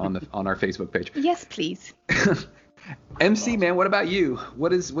on our Facebook page. Yes, please. MC, man, what about you?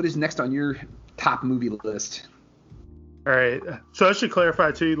 What is next on your top movie list? All right, so I should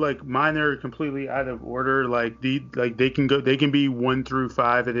clarify too. Like mine are completely out of order. Like they can be 1 through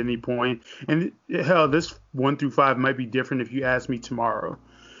 5 at any point, and hell, this 1 through 5 might be different if you ask me tomorrow.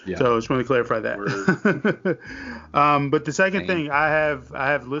 Yeah. So I just want to clarify that. But the second thing I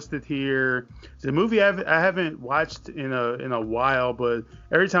have listed here is a movie I haven't watched in a while, but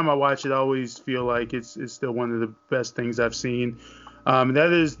every time I watch it, I always feel like it's still one of the best things I've seen.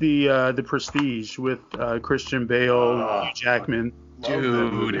 That is the Prestige with Christian Bale, Hugh Jackman.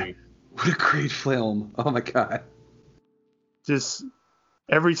 Dude, what a great film! Oh my god! Just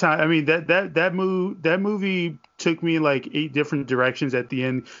every time, I mean that movie took me like 8 different directions at the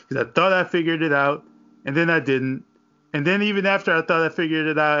end because I thought I figured it out, and then I didn't, and then even after I thought I figured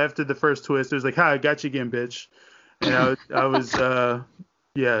it out after the first twist, it was like, "Hi, I got you again, bitch." And I was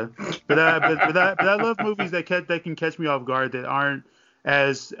yeah, but I love movies that can catch me off guard that aren't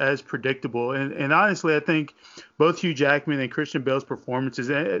as predictable. And honestly, I think both Hugh Jackman and Christian Bale's performances,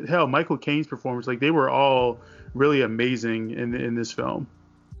 and hell, Michael Caine's performance, like they were all really amazing in this film.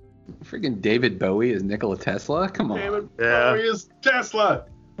 Freaking David Bowie is Nikola Tesla. Come on. David Bowie is Tesla.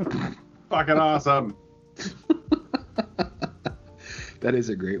 Fucking awesome. That is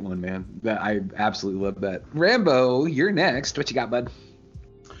a great one, man. I absolutely love that. Rambo, you're next. What you got, bud?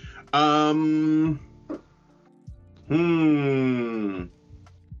 I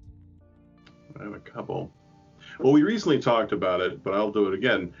have a couple. Well, we recently talked about it, but I'll do it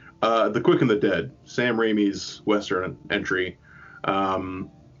again. The Quick and the Dead, Sam Raimi's Western entry,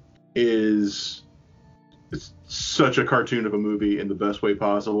 is such a cartoon of a movie in the best way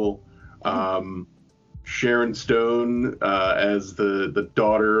possible. Sharon Stone as the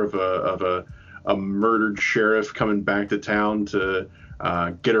daughter of a murdered sheriff coming back to town to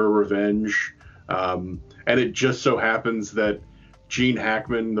get her revenge. And it just so happens that Gene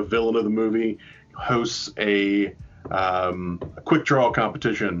Hackman, the villain of the movie, hosts a quick draw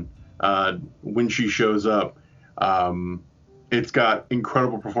competition when she shows up. It's got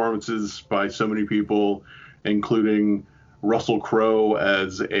incredible performances by so many people, including Russell Crowe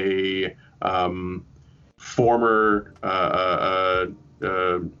as a former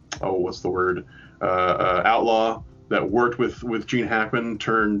outlaw that worked with Gene Hackman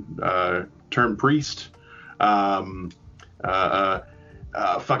turned priest. Fucking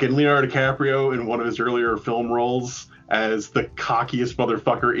Leonardo DiCaprio in one of his earlier film roles as the cockiest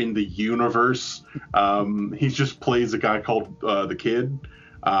motherfucker in the universe. He just plays a guy called The Kid.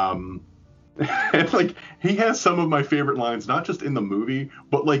 And like he has some of my favorite lines, not just in the movie,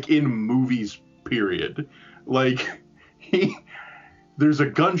 but like in movies, period. Like there's a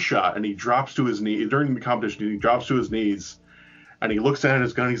gunshot and he drops to his knee during the competition. He drops to his knees and he looks at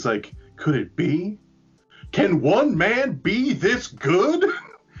his gun. He's like, "Could it be? Can one man be this good?"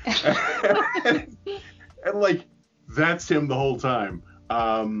 and like that's him the whole time.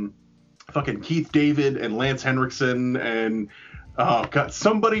 Fucking Keith David and Lance Henriksen and God,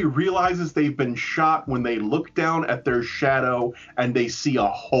 somebody realizes they've been shot when they look down at their shadow and they see a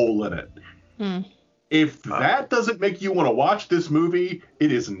hole in it. If that doesn't make you want to watch this movie,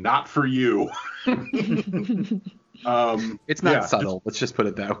 it is not for you. It's not subtle. Let's just put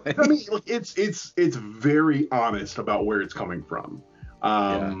it that way. I mean, look, it's very honest about where it's coming from,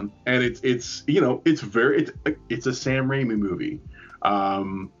 and it's a Sam Raimi movie.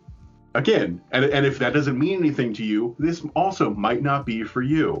 Again, and if that doesn't mean anything to you, this also might not be for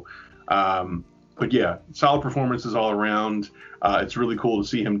you. But yeah, solid performances all around. It's really cool to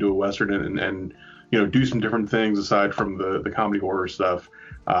see him do a Western and do some different things aside from the comedy horror stuff.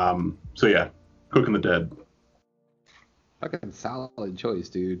 So yeah, Quick and the Dead. Fucking solid choice,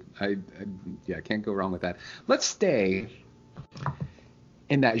 dude. I can't go wrong with that. Let's stay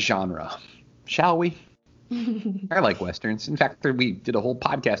in that genre, shall we? I like Westerns. In fact, we did a whole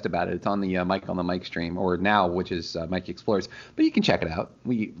podcast about it. It's on the Mike on the Mike stream, or now, which is Mike Explores. But you can check it out.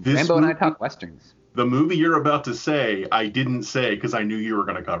 Rambo and I talk Westerns. The movie you're about to say, I didn't say because I knew you were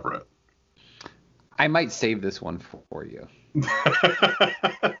going to cover it. I might save this one for you.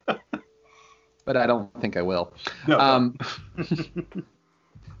 But I don't think I will. No.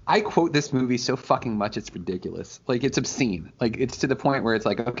 I quote this movie so fucking much it's ridiculous. Like, it's obscene. Like, it's to the point where it's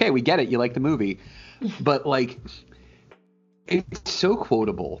like, okay, we get it. You like the movie. But, like, it's so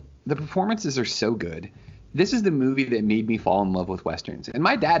quotable. The performances are so good. this is the movie that made me fall in love with Westerns. And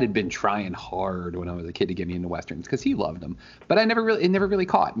my dad had been trying hard when I was a kid to get me into Westerns because he loved them. But it never really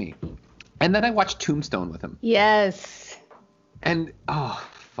caught me. And then I watched Tombstone with him. Yes. And, oh,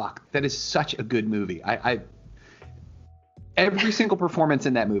 fuck. That is such a good movie. Every single performance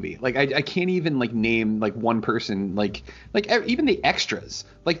in that movie, like I can't even like name like one person, like even the extras,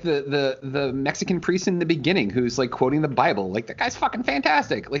 like the Mexican priest in the beginning who's like quoting the Bible, like that guy's fucking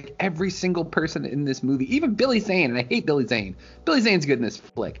fantastic. Like every single person in this movie, even Billy Zane, and I hate Billy Zane. Billy Zane's good in this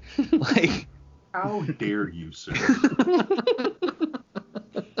flick. Like, how dare you, sir?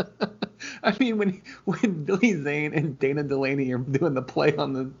 I mean, when Billy Zane and Dana Delaney are doing the play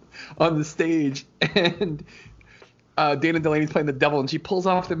on the stage, and Dana Delaney's playing the devil, and she pulls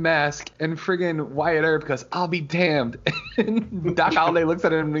off the mask, and friggin' Wyatt Earp goes, "I'll be damned." And Doc Holliday looks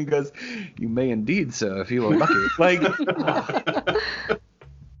at him and he goes, "You may indeed, sir, if you are lucky." Like,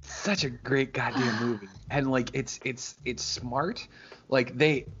 such a great goddamn movie, and like it's smart. Like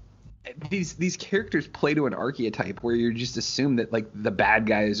these characters play to an archetype where you just assume that like the bad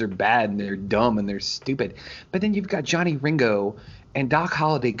guys are bad and they're dumb and they're stupid, but then you've got Johnny Ringo and Doc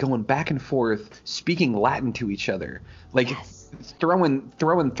Holliday going back and forth, speaking Latin to each other, like throwing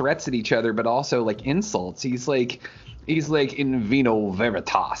threats at each other, but also like insults. He's like in vino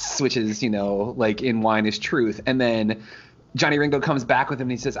veritas, which is, you know, like in wine is truth. And then Johnny Ringo comes back with him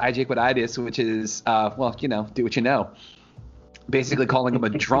and he says, "I Jake what I dis," which is, well, you know, do what you know. Basically calling him a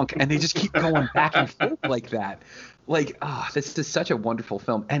drunk, and they just keep going back and forth like that. Like, this is such a wonderful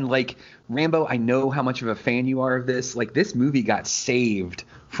film. And like, Rambo, I know how much of a fan you are of this. Like, this movie got saved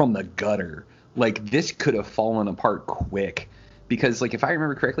from the gutter. Like, this could have fallen apart quick. Because, like, if I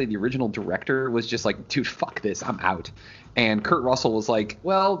remember correctly, the original director was just like, "Dude, fuck this, I'm out." And Kurt Russell was like,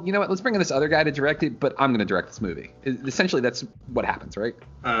 "Well, you know what, let's bring in this other guy to direct it, but I'm going to direct this movie." Essentially, that's what happens, right?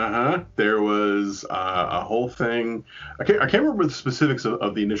 There was a whole thing. I can't remember the specifics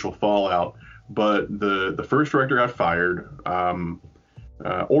of the initial fallout, but the first director got fired,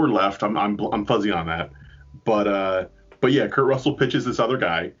 or left. I'm fuzzy on that. But yeah, Kurt Russell pitches this other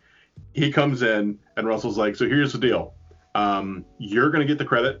guy. He comes in, and Russell's like, "So here's the deal. You're going to get the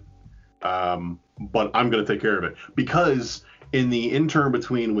credit, but I'm going to take care of it." Because in the interim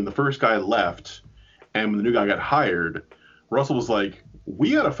between when the first guy left and when the new guy got hired, Russell was like,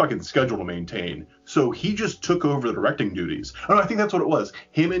 "We got a fucking schedule to maintain." So he just took over the directing duties. Oh, I think that's what it was.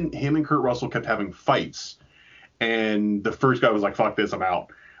 Him and Kurt Russell kept having fights, and the first guy was like, "Fuck this, I'm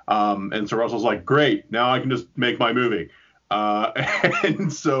out." And so Russell's like, "Great, now I can just make my movie."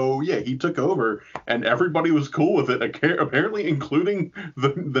 And so, yeah, he took over, and everybody was cool with it, apparently, including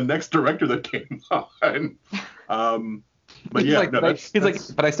the next director that came on. But yeah, like, he's like,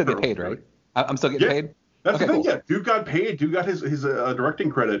 "But I still get paid, right? I'm still getting paid." That's the thing. Cool. Yeah, dude got paid. Dude got his directing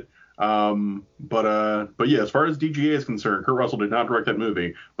credit. But yeah, as far as DGA is concerned, Kurt Russell did not direct that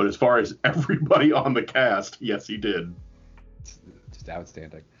movie. But as far as everybody on the cast, yes, he did. Just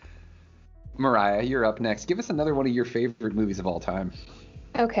outstanding. Mariah, you're up next. Give us another one of your favorite movies of all time.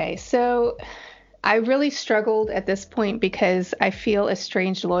 Okay, so I really struggled at this point because I feel a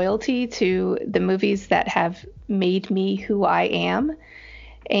strange loyalty to the movies that have made me who I am.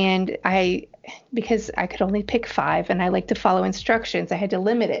 And because I could only pick 5 and I like to follow instructions, I had to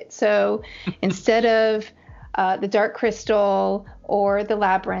limit it. So instead of The Dark Crystal or The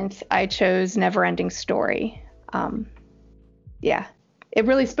Labyrinth, I chose Neverending Story. Yeah, it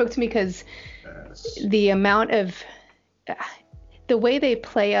really spoke to me because the amount of the way they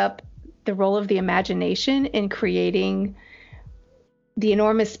play up the role of the imagination in creating the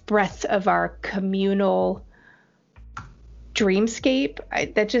enormous breadth of our communal dreamscape,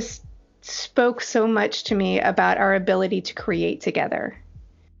 that just spoke so much to me about our ability to create together.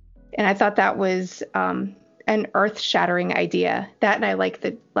 And I thought that was an earth-shattering idea. That, and I like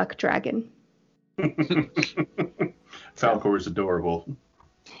the Luck Dragon. Falcor is adorable.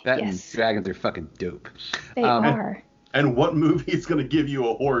 And dragons are fucking dope. They are. And what movie is going to give you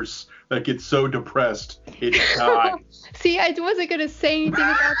a horse that gets so depressed it dies? See, I wasn't going to say anything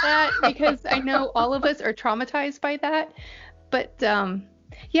about that because I know all of us are traumatized by that. But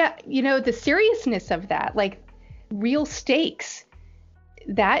yeah, you know, the seriousness of that, like real stakes,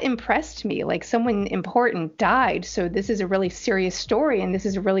 that impressed me. Like someone important died. So this is a really serious story and this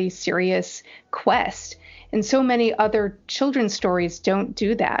is a really serious quest. And so many other children's stories don't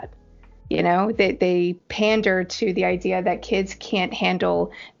do that. You know, they pander to the idea that kids can't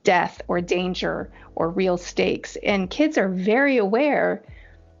handle death or danger or real stakes. And kids are very aware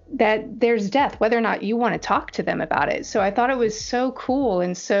that there's death, whether or not you want to talk to them about it. So I thought it was so cool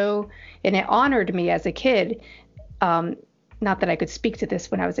and it honored me as a kid. not that I could speak to this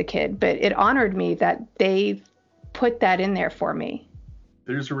when I was a kid, but it honored me that they put that in there for me.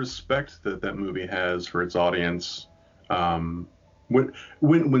 There's a respect that movie has for its audience.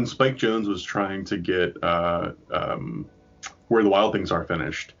 When Spike Jonze was trying to get Where the Wild Things Are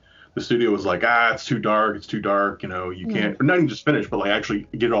finished, the studio was like, it's too dark, you know, you can't, or not even just finish, but like actually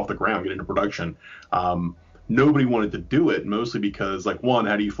get it off the ground, get into production. Nobody wanted to do it, mostly because, like, one,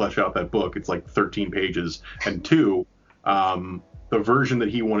 how do you flesh out that book? It's like 13 pages. And two, the version that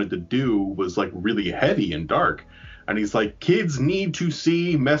he wanted to do was like really heavy and dark. And he's like, kids need to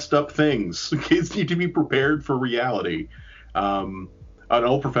see messed up things. Kids need to be prepared for reality. An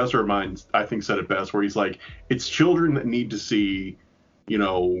old professor of mine, I think, said it best, where he's like, it's children that need to see, you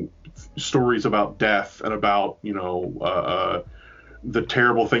know, stories about death and about, you know, the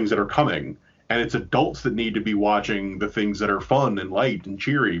terrible things that are coming. And it's adults that need to be watching the things that are fun and light and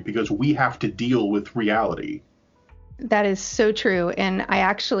cheery, because we have to deal with reality. That is so true. And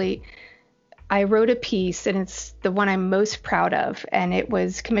I wrote a piece, and it's the one I'm most proud of. And it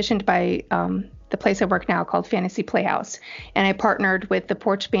was commissioned by the place I work now called Fantasy Playhouse. And I partnered with the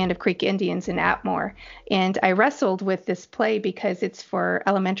Porch Band of Creek Indians in Atmore. And I wrestled with this play because it's for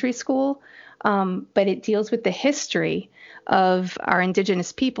elementary school, but it deals with the history of our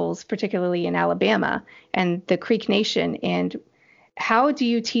indigenous peoples, particularly in Alabama and the Creek Nation. And how do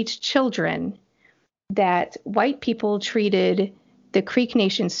you teach children that white people treated the Creek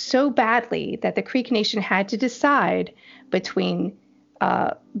Nation so badly that the Creek Nation had to decide between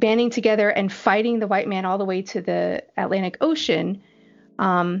banding together and fighting the white man all the way to the Atlantic Ocean,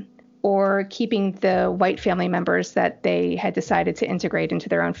 or keeping the white family members that they had decided to integrate into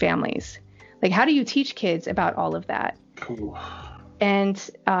their own families? Like, how do you teach kids about all of that? Cool. And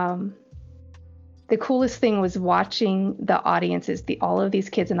the coolest thing was watching the audiences, all of these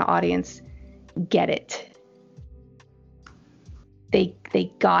kids in the audience get it.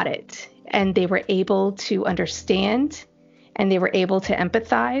 They got it, and they were able to understand, and they were able to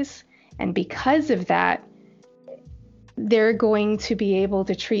empathize. And because of that, they're going to be able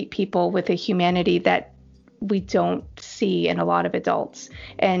to treat people with a humanity that we don't see in a lot of adults.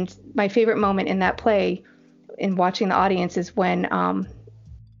 And my favorite moment in that play, in watching the audience, is when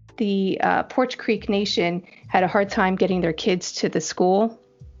the Porch Creek Nation had a hard time getting their kids to the school.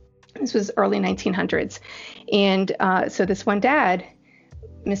 This was early 1900s. And so this one dad,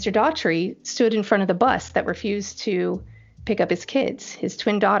 Mr. Daughtry, stood in front of the bus that refused to pick up his kids, his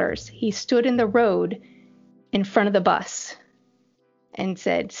twin daughters. He stood in the road in front of the bus and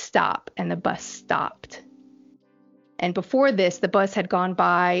said, "Stop." And the bus stopped. And before this, the bus had gone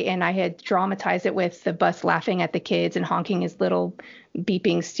by, and I had dramatized it with the bus laughing at the kids and honking his little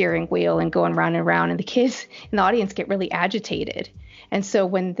beeping steering wheel and going round and round. And the kids in the audience get really agitated. And so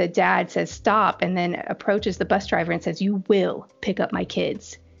when the dad says stop and then approaches the bus driver and says, "You will pick up my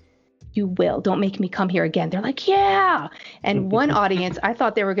kids. You will. Don't make me come here again." They're like, "Yeah." And one audience, I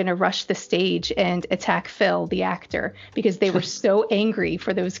thought they were going to rush the stage and attack Phil, the actor, because they were so angry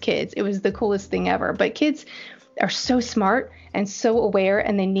for those kids. It was the coolest thing ever. But kids are so smart and so aware,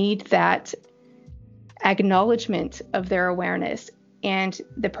 and they need that acknowledgement of their awareness and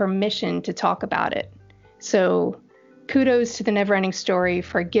the permission to talk about it. So kudos to the Neverending Story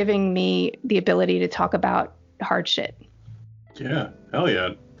for giving me the ability to talk about hard shit. Yeah, hell yeah.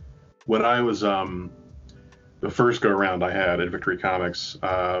 When I was the first go around I had at Victory Comics,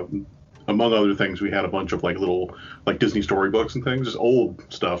 among other things, we had a bunch of like little like Disney storybooks and things, just old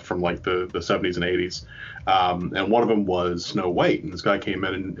stuff from like the 70s and 80s. And one of them was Snow White, and this guy came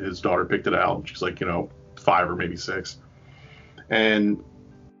in and his daughter picked it out, and she's like, 5 or maybe 6. And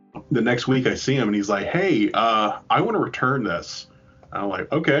the next week I see him and he's like, "Hey, I want to return this." And I'm like,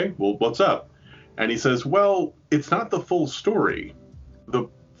 "Okay, well, what's up?" And he says, "Well, it's not the full story. The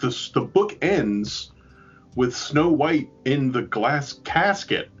book ends with Snow White in the glass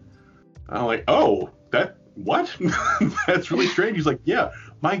casket." I'm like, "Oh, what?" That's really strange. He's like, "Yeah,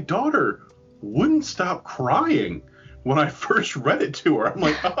 my daughter wouldn't stop crying when I first read it to her." I'm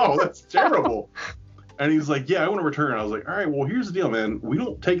like, "Oh, that's terrible." And he's like, "Yeah, I want to return." I was like, "All right, well, here's the deal, man. We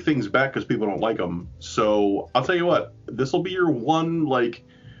don't take things back because people don't like them. So I'll tell you what, this will be your one, like,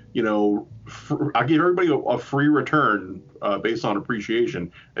 I'll give everybody a free return based on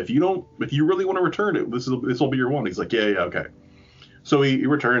appreciation. If you really want to return it, this will be your one." He's like, yeah, okay. So he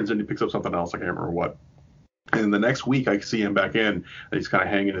returns and he picks up something else. I can't remember what. And the next week I see him back in, and he's kind of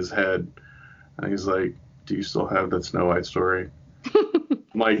hanging his head. And he's like, "Do you still have that Snow White story?"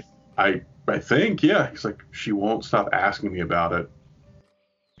 I'm like, I think, yeah. He's like, "She won't stop asking me about it.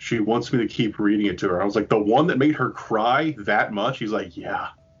 She wants me to keep reading it to her." I was like, "The one that made her cry that much?" He's like, "Yeah,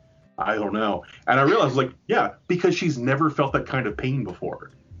 I don't know. And I realized, like, yeah, because she's never felt that kind of pain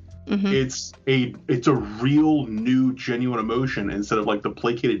before. Mm-hmm. It's a real, new, genuine emotion instead of like the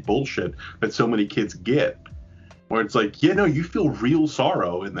placated bullshit that so many kids get, where it's like, yeah, no, you feel real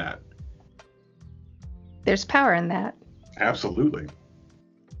sorrow in that. There's power in that. Absolutely.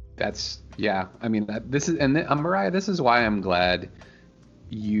 That's, yeah. I mean, Mariah, this is why I'm glad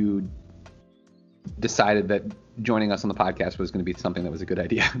you decided that joining us on the podcast was going to be something that was a good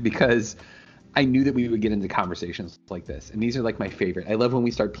idea, because I knew that we would get into conversations like this, and these are like my favorite. I love when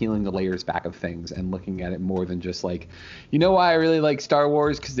we start peeling the layers back of things and looking at it more than just like, you know why I really like Star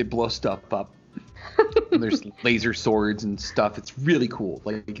Wars? Because they blow stuff up. And there's laser swords and stuff. It's really cool.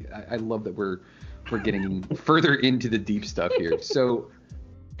 Like, I love that we're getting further into the deep stuff here. So,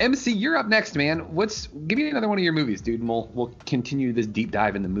 MC, you're up next, man. Give me another one of your movies, dude, and we'll continue this deep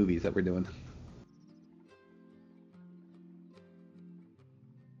dive in the movies that we're doing.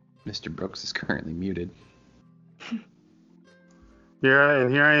 Mr. Brooks is currently muted. Here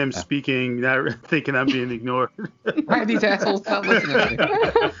I am speaking, not thinking I'm being ignored. Why are these assholes not listening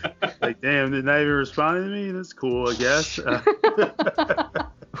to me? Like, damn, they're not even responding to me? That's cool, I guess.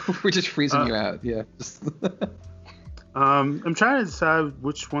 We're just freezing you out, yeah. I'm trying to decide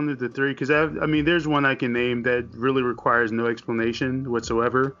which one of the three, because I mean, there's one I can name that really requires no explanation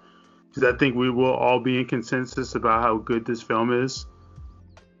whatsoever, because I think we will all be in consensus about how good this film is,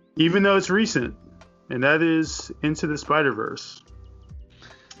 even though it's recent, and that is Into the Spider-Verse.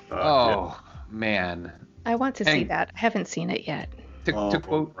 Man. I want to see that. I haven't seen it yet. To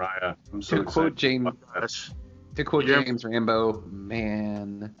quote Raya, I'm so to quote James, to quote James Rambo,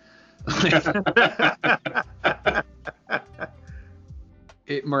 man.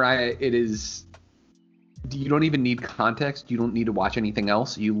 Mariah, it is. You don't even need context. You don't need to watch anything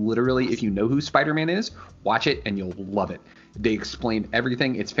else. You literally, if you know who Spider-Man is, watch it and you'll love it. They explain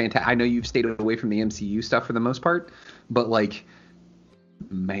everything. It's fantastic. I know you've stayed away from the MCU stuff for the most part, but like,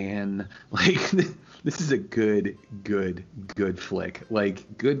 man, like this is a good flick.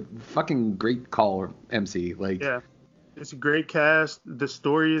 Like, good fucking great call, MC. Like, yeah, it's a great cast. The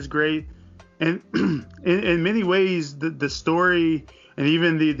story is great, and in many ways, the story and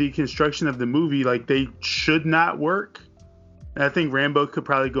even the construction of the movie, like, they should not work. And I think Rambo could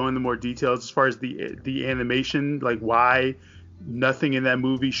probably go into more details as far as the animation, like why nothing in that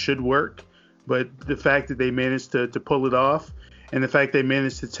movie should work. But the fact that they managed to pull it off, and the fact they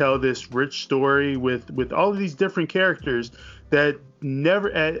managed to tell this rich story with all of these different characters that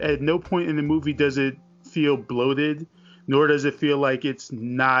never at no point in the movie does it feel bloated, nor does it feel like it's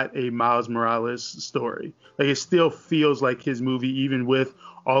not a Miles Morales story. Like, it still feels like his movie, even with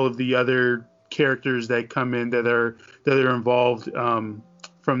all of the other characters that come in that are involved from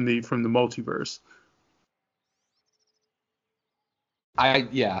the multiverse.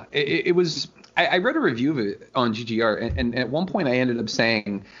 It was. I read a review of it on GGR, and at one point I ended up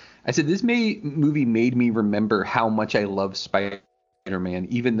saying, I said, this movie made me remember how much I love Spider-Man,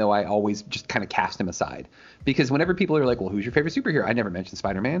 even though I always just kind of cast him aside. Because whenever people are like, well, who's your favorite superhero? I never mention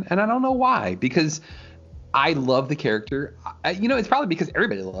Spider-Man, and I don't know why. Because I love the character. It's probably because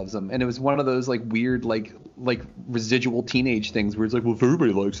everybody loves him, and it was one of those like weird like residual teenage things where it's like, well, if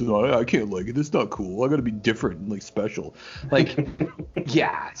everybody likes it, I can't like it. It's not cool. I got to be different and like special. Like,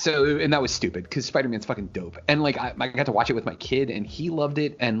 yeah. So, and that was stupid because Spider-Man's fucking dope, and like I got to watch it with my kid, and he loved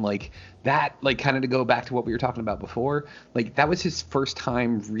it, and like that, like, kind of to go back to what we were talking about before, like that was his first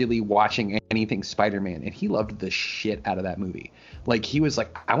time really watching anything Spider-Man, and he loved the shit out of that movie. Like, he was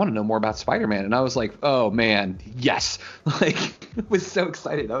like, I want to know more about Spider-Man, and I was like, oh man, yes. Like, was so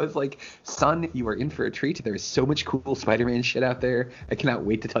excited. I was like, son, you are in for a treat. There is so much cool Spider-Man shit out there. I cannot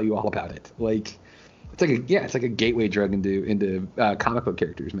wait to tell you all about it. Like, it's like a gateway drug into comic book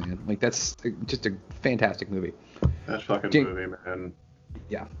characters, man. Like, that's just a fantastic movie. That fucking movie, man.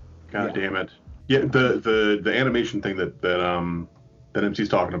 Yeah. God damn it. Yeah, the animation thing that MC's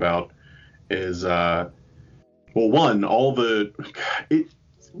talking about is well, one,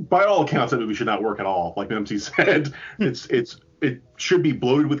 by all accounts, that movie should not work at all. Like MC said, it should be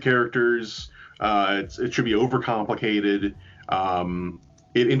bloated with characters. It should be overcomplicated.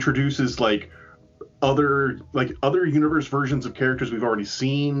 It introduces like other universe versions of characters we've already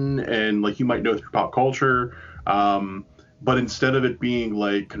seen and like you might know through pop culture. But instead of it being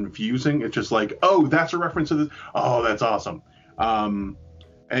like confusing, it's just like, oh, that's a reference to this. Oh, that's awesome. And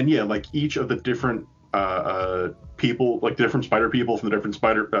yeah, like each of the different people, like the different spider people from the different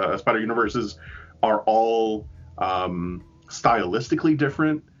spider universes are all stylistically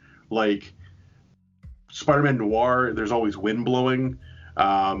different. Like Spider-Man Noir, there's always wind blowing,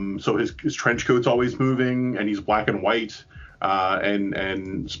 so his trench coat's always moving, and he's black and white.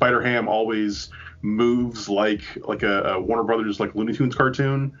 and Spider-Ham always moves like a Warner Brothers like Looney Tunes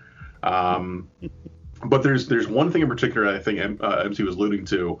cartoon. But there's one thing in particular I think MC was alluding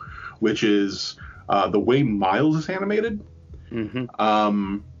to, which is the way Miles is animated.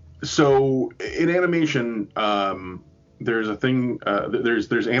 Mm-hmm. So in animation, there's a thing.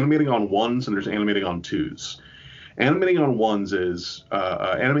 There's animating on ones and there's animating on twos. Animating on ones is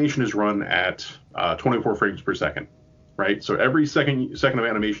animation is run at 24 frames per second, right? So every second of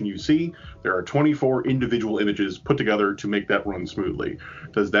animation you see, there are 24 individual images put together to make that run smoothly.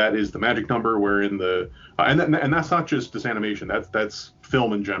 Because that is the magic number wherein and that's not just this animation. That's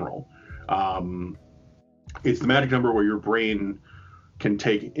film in general. It's the magic number where your brain can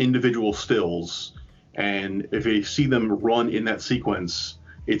take individual stills, and if you see them run in that sequence,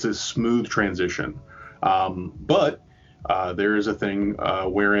 it's a smooth transition. But there is a thing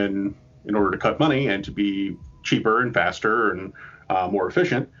wherein, in order to cut money and to be cheaper and faster and more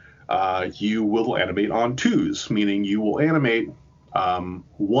efficient, you will animate on twos, meaning you will animate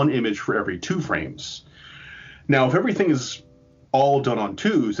one image for every 2 frames. Now, if everything is all done on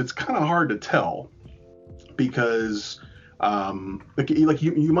twos, it's kind of hard to tell, because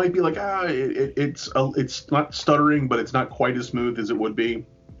you might be like, it's not stuttering, but it's not quite as smooth as it would be.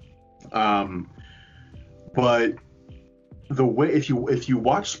 But the way, if you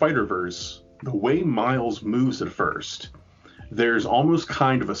watch Spider-Verse, the way Miles moves at first, there's almost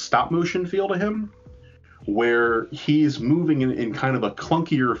kind of a stop motion feel to him, where he's moving in kind of a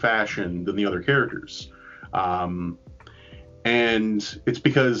clunkier fashion than the other characters. And it's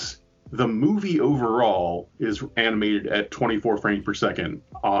because the movie overall is animated at 24 frames per second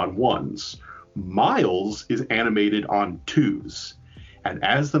on ones. Miles is animated on twos. And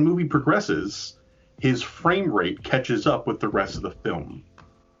as the movie progresses, his frame rate catches up with the rest of the film.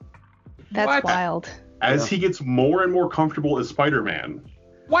 That's wild. As he gets more and more comfortable as Spider-Man.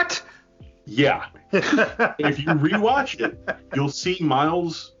 What? Yeah. If you rewatch it, you'll see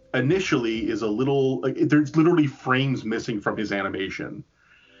Miles initially is a little, there's literally frames missing from his animation.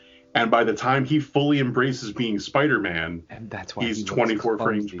 And by the time he fully embraces being Spider-Man, and that's why he's 24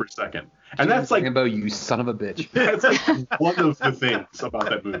 frames per second. And that's like, Rambo, you son of a bitch. That's like one of the things about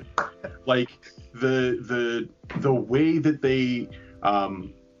that movie. Like the way that they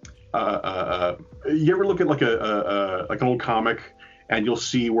you ever look at like an old comic and you'll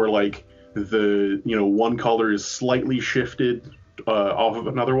see where like the one color is slightly shifted off of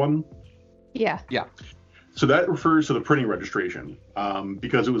another one? Yeah. So that refers to the printing registration,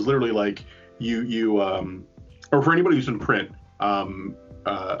 because it was literally like you or for anybody who's in print,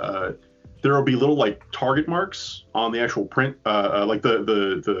 there will be little like target marks on the actual print, like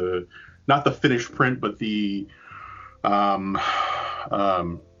the not the finished print, but the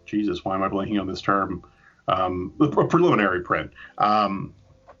Jesus, why am I blanking on this term? A preliminary print. And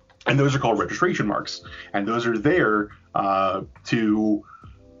those are called registration marks, and those are there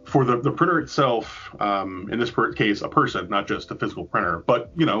for the printer itself, in this case, a person, not just a physical printer,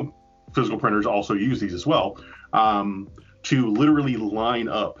 but, physical printers also use these as well, to literally line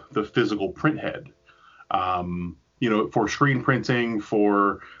up the physical print head, for screen printing,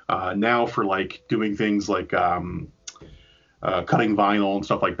 for now for like doing things like cutting vinyl and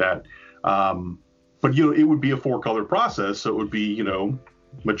stuff like that. But, it would be a 4-color process, so it would be,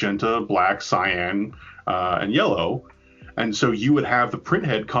 magenta, black, cyan, and yellow. And so you would have the print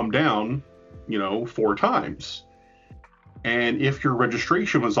head come down, 4 times. And if your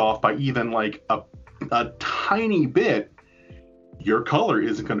registration was off by even like a tiny bit, your color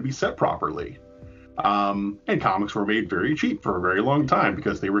isn't going to be set properly. And comics were made very cheap for a very long time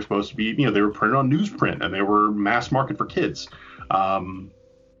because they were supposed to be, they were printed on newsprint and they were mass market for kids.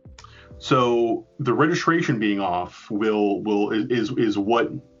 So the registration being off is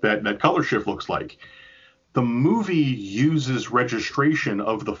what that color shift looks like. The movie uses registration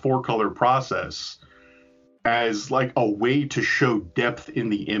of the 4-color process as like a way to show depth in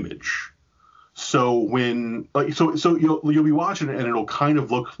the image. So when so you'll be watching it and it'll kind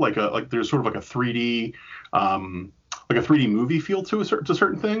of look like there's sort of like a 3D like a 3D movie feel to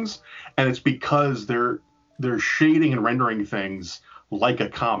certain things, and it's because they're shading and rendering things like a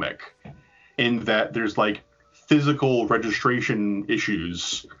comic, in that there's like physical registration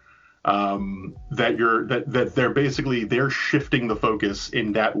issues that they're shifting the focus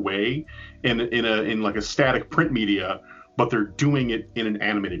in that way in like a static print media, but they're doing it in an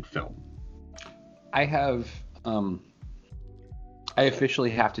animated film. I have I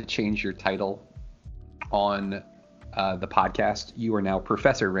officially have to change your title on the podcast. You are now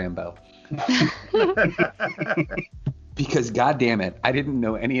Professor Rambo. Because goddamn it, I didn't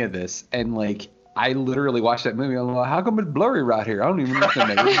know any of this, and like I literally watched that movie. I'm like, how come it's blurry right here? I don't even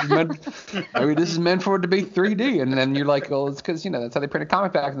understand. Maybe this is meant for it to be 3D. And then you're like, well, it's because, that's how they printed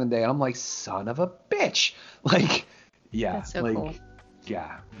comic back in the day. And I'm like, son of a bitch. Like, yeah. That's so like, cool.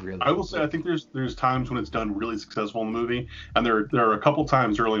 Yeah, really. I will say I think there's times when it's done really successful in the movie, and there are a couple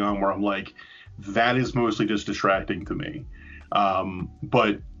times early on where I'm like, that is mostly just distracting to me.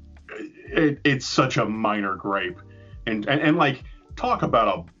 But it's such a minor gripe, and like, talk about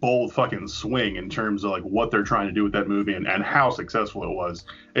a bold fucking swing in terms of like what they're trying to do with that movie and how successful it was.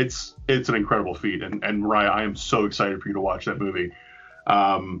 It's an incredible feat, and Mariah, I am so excited for you to watch that movie.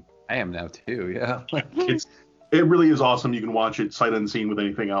 I am now too. Yeah. It really is awesome. You can watch it sight unseen with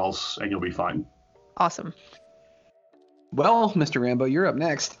anything else, and you'll be fine. Awesome. Well, Mr. Rambo, you're up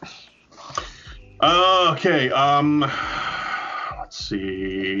next. Okay. Let's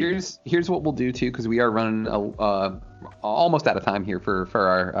see. Here's what we'll do too, because we are running almost out of time here for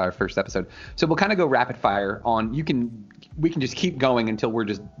our first episode. So we'll kind of go rapid fire on. We can just keep going until we're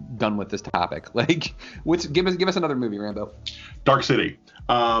just done with this topic. Like, give us another movie, Rambo. Dark City.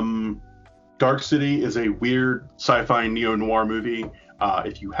 Dark City is a weird sci-fi neo-noir movie.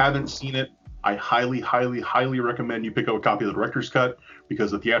 If you haven't seen it, I highly, highly, highly recommend you pick up a copy of the director's cut,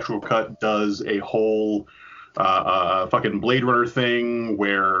 because the theatrical cut does a whole fucking Blade Runner thing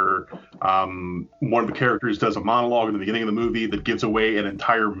where one of the characters does a monologue in the beginning of the movie that gives away an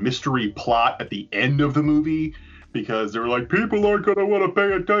entire mystery plot at the end of the movie, because they're like, people aren't going to want to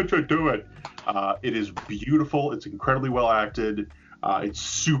pay attention to it. It is beautiful. It's incredibly well acted. It's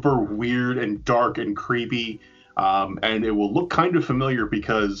super weird and dark and creepy, and it will look kind of familiar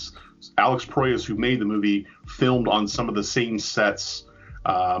because Alex Proyas, who made the movie, filmed on some of the same sets,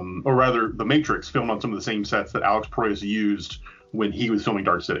 or rather, The Matrix filmed on some of the same sets that Alex Proyas used when he was filming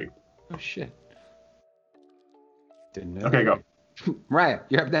Dark City. Oh, shit. Didn't know. Okay, go. Right,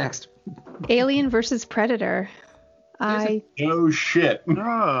 you're up next. Alien versus Predator. Oh, shit.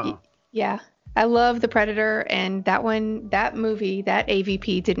 Yeah. I love The Predator, and that movie, that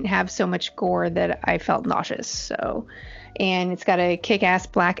AVP didn't have so much gore that I felt nauseous. So, and it's got a kick-ass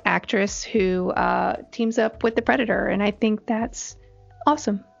black actress who teams up with the Predator, and I think that's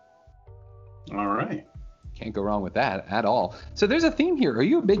awesome. All right. Can't go wrong with that at all. So there's a theme here. Are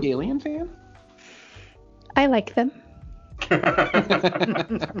you a big Alien fan? I like them.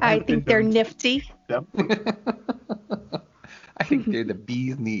 I think they're nifty. Yep. I think they're the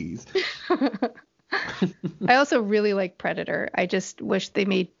bee's knees. I also really like Predator. I just wish they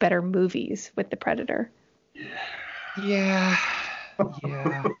made better movies with the Predator. Yeah.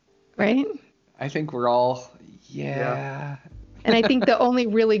 Right? I think we're all, yeah. And I think the only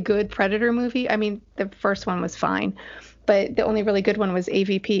really good Predator movie, I mean, the first one was fine, but the only really good one was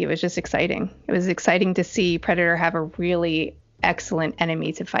AVP. It was just exciting. It was exciting to see Predator have a really excellent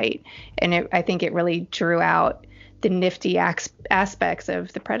enemy to fight. And I think it really drew out the nifty aspects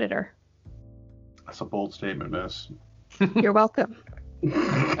of the Predator. That's a bold statement, miss. You're welcome.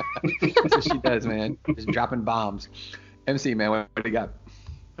 That's what she does, man. Just dropping bombs. MC, man, what do you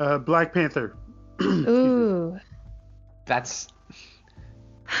got? Black Panther. Ooh. That's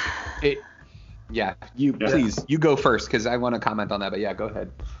it. Yeah, please, you go first, because I want to comment on that. But yeah, go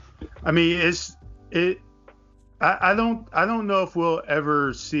ahead. I mean, I don't know if we'll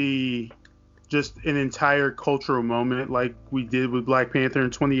ever see just an entire cultural moment like we did with Black Panther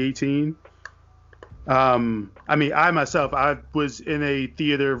in 2018. I mean, I was in a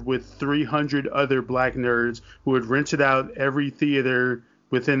theater with 300 other black nerds who had rented out every theater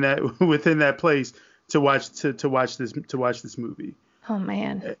within that place to watch this movie. Oh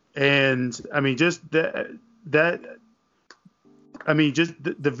man. And I mean, just the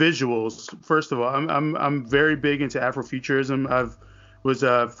visuals. First of all, I'm very big into Afrofuturism. I was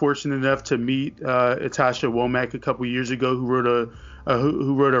fortunate enough to meet Natasha Womack a couple years ago, who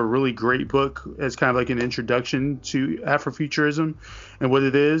wrote a really great book as kind of like an introduction to Afrofuturism and what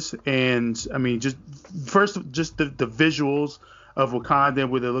it is. And I mean, just the visuals of Wakanda,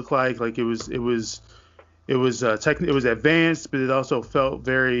 what it looked like it was advanced, but it also felt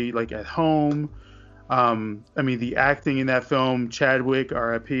very like at home. I mean, the acting in that film, Chadwick,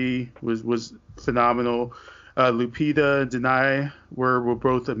 R.I.P., was phenomenal. Lupita and Denai were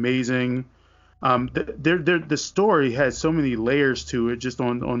both amazing. The story has so many layers to it, just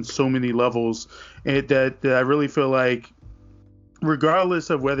on so many levels, and that I really feel like, regardless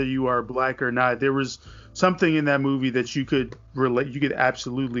of whether you are black or not, there was something in that movie that you could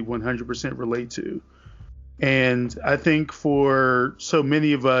absolutely 100% relate to. And I think for so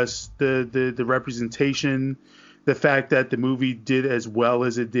many of us, the representation, the fact that the movie did as well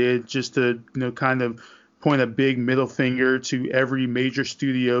as it did, just to kind of point a big middle finger to every major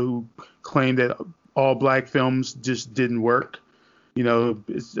studio who claimed that all black films just didn't work. You know,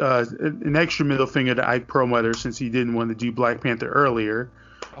 it's an extra middle finger to Ike Perlmutter since he didn't want to do Black Panther earlier.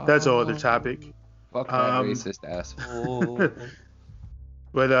 That's a whole other topic. Fuck that racist asshole.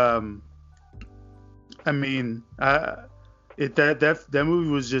 But I mean, that movie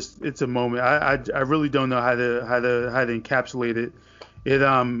was just, it's a moment. I really don't know how to encapsulate it.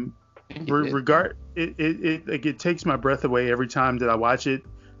 It takes my breath away every time that I watch it.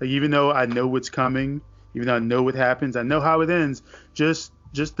 Like, even though I know what's coming, even though I know what happens, I know how it ends. Just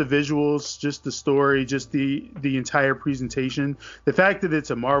the visuals, just the story, just the entire presentation. The fact that it's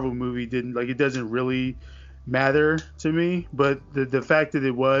a Marvel movie it doesn't really matter to me, but the fact that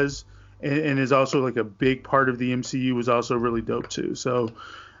it was and is also like a big part of the MCU was also really dope too. So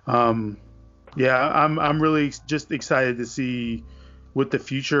yeah, I'm really just excited to see what the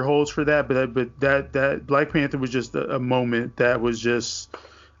future holds for that. But that Black Panther was just a moment that was just,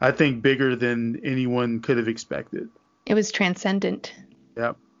 I think, bigger than anyone could have expected. It was transcendent.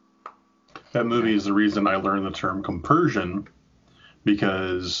 Yep. That movie is the reason I learned the term compersion,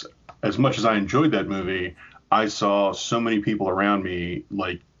 because as much as I enjoyed that movie, I saw so many people around me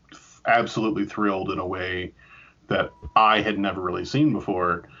like absolutely thrilled in a way that I had never really seen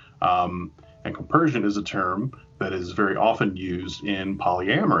before. And compersion is a term that is very often used in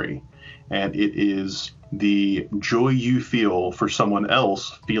polyamory, and it is the joy you feel for someone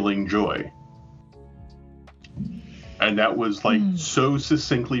else feeling joy. And that was like so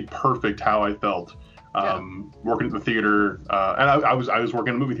succinctly perfect how I felt working at the theater. And I was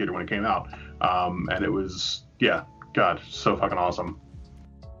working in a movie theater when it came out. And it was, God, so fucking awesome.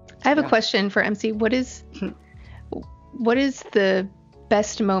 I have a question for MC. What is the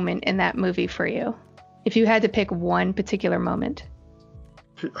best moment in that movie for you? If you had to pick one particular moment.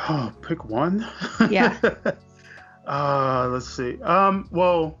 Oh, pick one? Yeah. Let's see.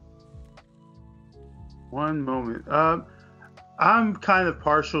 Well, one moment. I'm kind of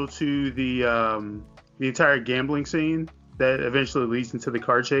partial to the entire gambling scene that eventually leads into the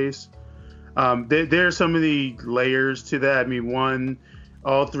car chase. There are so many layers to that. I mean, one,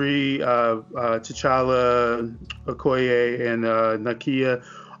 all three, T'Challa, Okoye, and Nakia,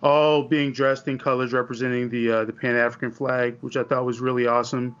 all being dressed in colors representing the Pan-African flag, which I thought was really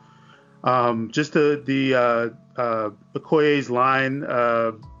awesome. Just the Okoye's line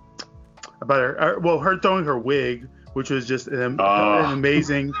about her throwing her wig, which was just an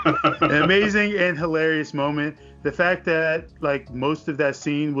amazing and hilarious moment. The fact that like most of that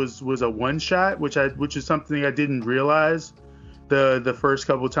scene was a one shot, which is something I didn't realize the first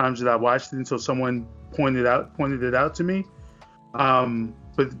couple of times that I watched it until someone pointed it out to me.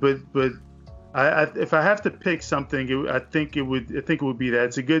 But if I have to pick something, I think it would be that.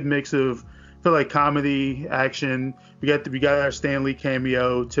 It's a good mix of, I feel like, comedy, action. We got our Stan Lee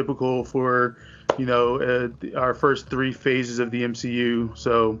cameo, typical for our first three phases of the MCU.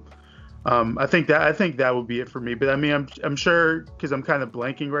 So I think that would be it for me. But I mean, I'm sure, because I'm kind of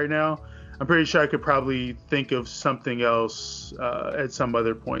blanking right now, I'm pretty sure I could probably think of something else at some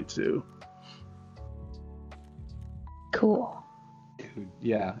other point too. Cool. Dude,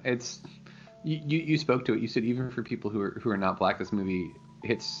 yeah, it's you spoke to it. You said even for people who are not black, this movie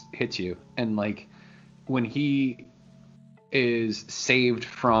hits you. And like when he is saved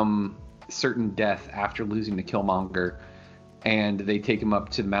from certain death after losing to Killmonger, and they take him up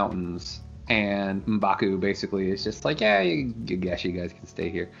to the mountains, and M'Baku basically is just like, yeah, I guess you guys can stay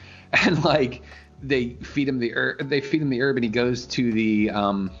here, and like they feed him the herb, and he goes to the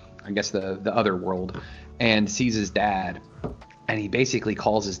I guess the other world and sees his dad. And he basically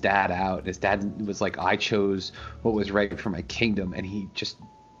calls his dad out. His dad was like, I chose what was right for my kingdom. And he just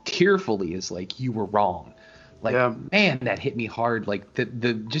tearfully is like, you were wrong. Like, man, that hit me hard. Like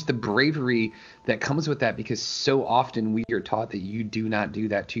the bravery that comes with that, because so often we are taught that you do not do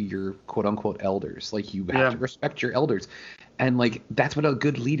that to your quote unquote elders. Like you have to respect your elders. And like, that's what a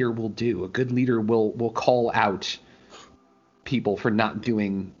good leader will do. A good leader will call out people for not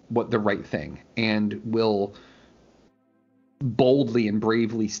doing the right thing, and will boldly and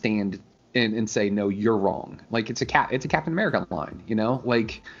bravely stand and say, no, you're wrong. Like it's a Captain America line,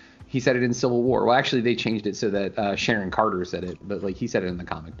 like he said it in Civil War. Well, actually they changed it so that Sharon Carter said it, but like he said it in the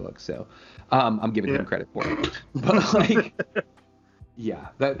comic book. So I'm giving him credit for it. But like,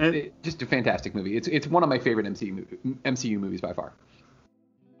 just a fantastic movie. It's one of my favorite MCU movies by far.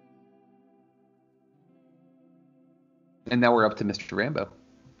 And now we're up to Mr. Rambo.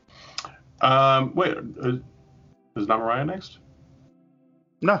 Wait, is not Mariah next?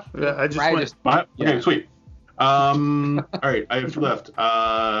 No, I just went. Okay, sweet. All right, I have two left.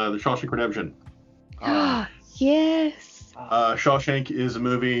 The Shawshank Redemption. Yes. Shawshank is a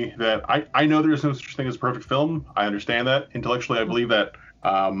movie that I know there's no such thing as a perfect film. I understand that. Intellectually, I believe that.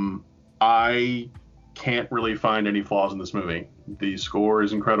 I can't really find any flaws in this movie. The score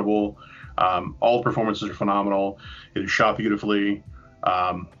is incredible. All the performances are phenomenal. It is shot beautifully.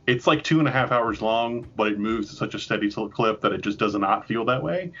 It's like 2.5 hours long, but it moves at such a steady clip that it just does not feel that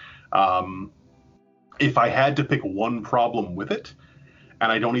way. If I had to pick one problem with it,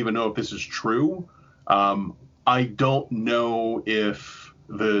 and I don't even know if this is true, I don't know if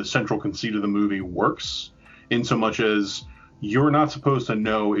the central conceit of the movie works in so much as you're not supposed to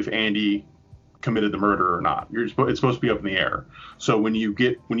know if Andy committed the murder or not. It's supposed to be up in the air. So when you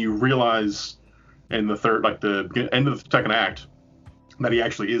realize in the end of the second act that he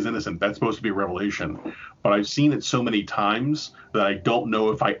actually is innocent, that's supposed to be a revelation. But I've seen it so many times that I don't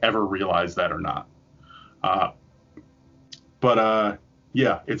know if I ever realized that or not.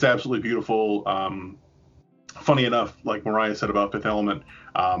 Yeah, it's absolutely beautiful. Funny enough, like Mariah said about Fifth Element,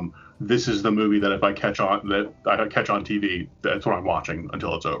 this is the movie that if I catch on TV, that's what I'm watching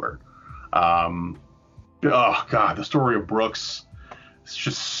until it's over. Oh God, the story of Brooks, it's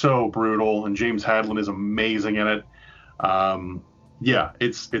just so brutal, and James Hadlin is amazing in it. Yeah,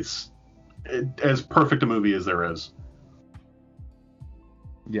 it's as perfect a movie as there is.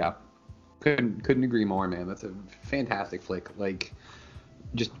 Yeah, couldn't agree more, man. That's a fantastic flick. Like,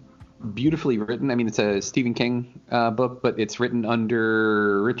 just beautifully written. I mean, it's a Stephen King book, but it's written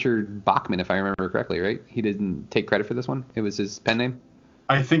under Richard Bachman, if I remember correctly, right? He didn't take credit for this one. It was his pen name.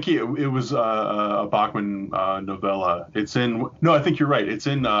 I think it was a Bachman novella. I think you're right. It's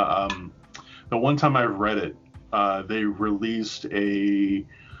in the one time I read it, they released a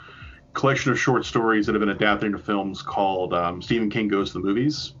collection of short stories that have been adapted into films called Stephen King Goes to the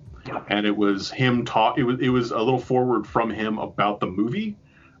Movies. And it was him it was a little forward from him about the movie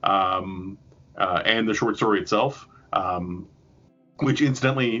and the short story itself, which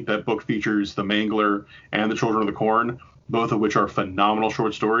incidentally, that book features The Mangler and The Children of the Corn, both of which are phenomenal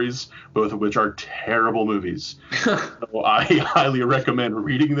short stories, both of which are terrible movies. So I highly recommend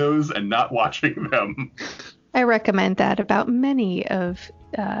reading those and not watching them. I recommend that about many of,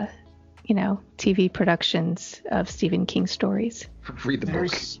 TV productions of Stephen King stories. Read the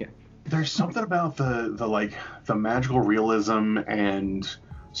book. There's something about the magical realism and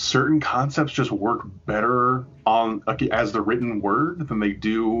certain concepts just work better as the written word than they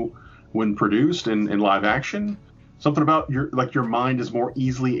do when produced in live action. Something about your mind is more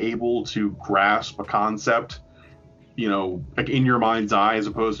easily able to grasp a concept, like in your mind's eye, as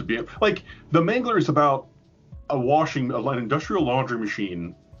opposed to being like The Mangler is about an industrial laundry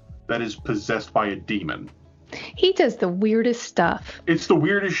machine that is possessed by a demon. He does the weirdest stuff. It's the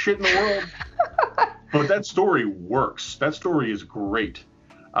weirdest shit in the world. But that story works. That story is great.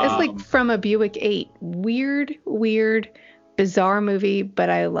 It's like From a Buick 8. Weird, bizarre movie, but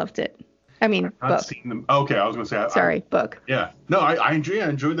I loved it. I mean, I've not seen them. Okay, I was going to say. Sorry, book. Yeah. No, I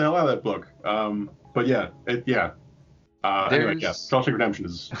enjoyed the hell out of that book. But yeah, anyway, Shawshank Redemption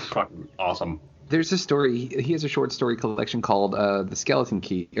is fucking awesome. There's a story. He has a short story collection called The Skeleton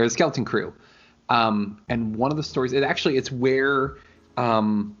Key, or The Skeleton Crew. And one of the stories, it's where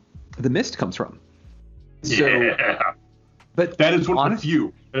The Mist comes from. So, yeah. But that is one of the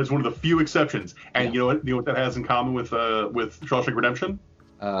few. That is one of the few exceptions. And you know what that has in common with Shawshank Redemption?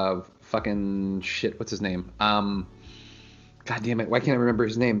 Fucking shit. What's his name? God damn it. Why can't I remember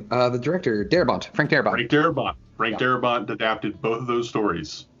his name? The director, Frank Darabont. Frank Darabont adapted both of those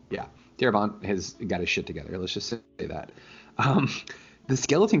stories. Yeah. Darabont has got his shit together. Let's just say that. The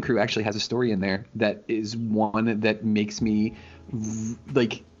Skeleton Crew actually has a story in there that is one that makes me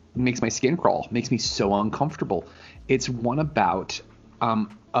makes my skin crawl, makes me so uncomfortable. It's one about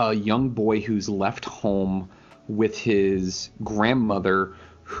a young boy who's left home with his grandmother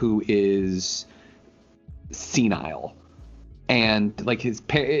who is senile. And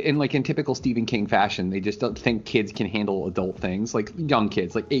in typical Stephen King fashion, they just don't think kids can handle adult things, like young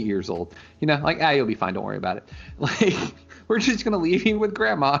kids, like 8 years old. You'll be fine, don't worry about it. Like, we're just gonna leave you with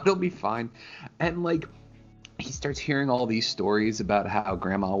grandma, it'll be fine. And he starts hearing all these stories about how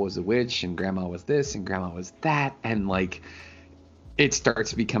grandma was a witch and grandma was this and grandma was that, and it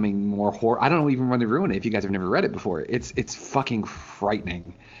starts becoming more horror. I don't even want to ruin it if you guys have never read it before. It's fucking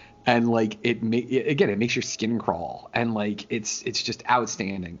frightening. And it makes your skin crawl, and it's just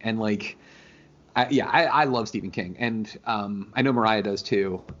outstanding. And I love Stephen King, and I know Mariah does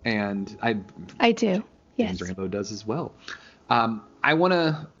too, and I do. Yes, James Rambo does as well. I want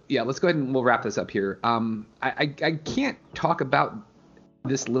to let's go ahead and we'll wrap this up here. I can't talk about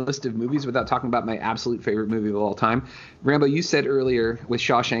this list of movies without talking about my absolute favorite movie of all time. Rambo, you said earlier with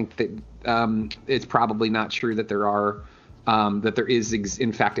Shawshank that it's probably not true that there are that there is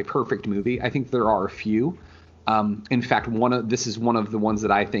in fact a perfect movie. I think there are a few. In fact, this is one of the ones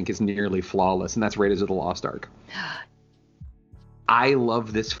that I think is nearly flawless, and that's Raiders of the Lost Ark. I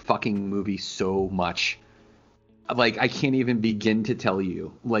love this fucking movie so much. Like, I can't even begin to tell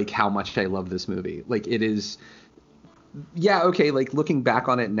you, like, how much I love this movie. Like, it is... Yeah, okay, like, looking back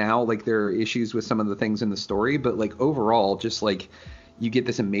on it now, like, there are issues with some of the things in the story, but, like, overall, just, like, you get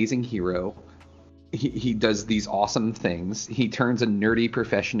this amazing hero. He does these awesome things. He turns a nerdy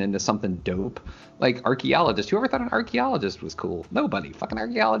profession into something dope. Like, archaeologist. Whoever thought an archaeologist was cool? Nobody. Fucking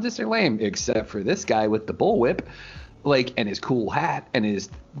archaeologists are lame, except for this guy with the bullwhip. Like, and his cool hat and his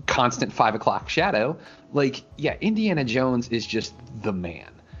constant 5 o'clock shadow. Like, yeah, Indiana Jones is just the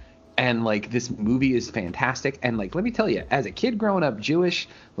man. And, like, this movie is fantastic. And, like, let me tell you, as a kid growing up Jewish,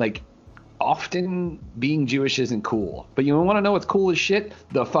 like, often being Jewish isn't cool. But you want to know what's cool as shit?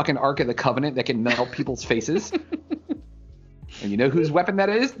 The fucking Ark of the Covenant that can melt people's faces. And you know whose weapon that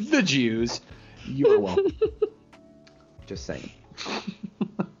is? The Jews. You are welcome. Just saying.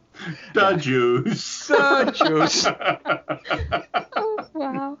 The Jews. The Jews. Oh,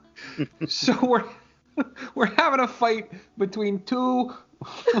 wow. So we're having a fight between two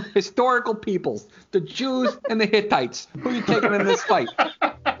historical peoples, the Jews and the Hittites. Who are you taking in this fight?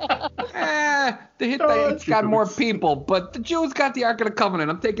 The Hittites got more people, but the Jews got the Ark of the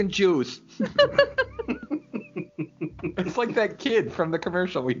Covenant. I'm taking Jews. It's like that kid from the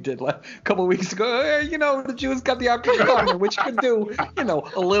commercial we did a couple weeks ago. You know, the Jews got the Ark of the Covenant, which could do, you know,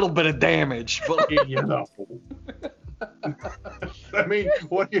 a little bit of damage. But you know. I mean,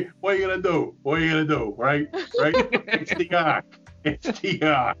 what are you gonna do? What are you gonna do? Right? It's the Ark. It's the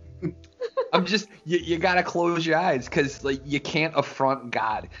Ark. I'm just, you gotta close your eyes, because, like, you can't affront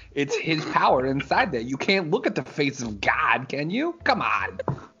God. It's his power inside there. You can't look at the face of God, can you? Come on.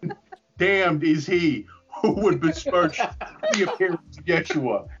 Damned is he who would besmirch the appearance of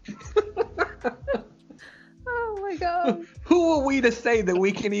Yeshua. Oh my God. Who are we to say that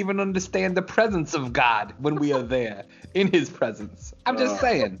we can even understand the presence of God when we are there in his presence? I'm just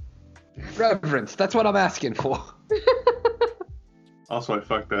saying. Reverence, that's what I'm asking for. Also, I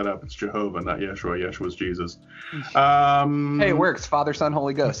fucked that up. It's Jehovah, not Yeshua. Yeshua's Jesus. Hey, it works. Father, Son,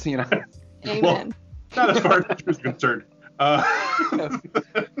 Holy Ghost, you know. Amen. Well, not as far as the Jews are concerned.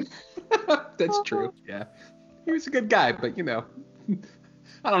 That's true. Yeah. He was a good guy, but, you know,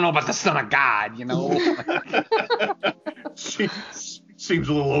 I don't know about the Son of God, you know. Seems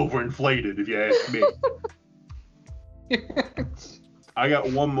a little overinflated, if you ask me. I got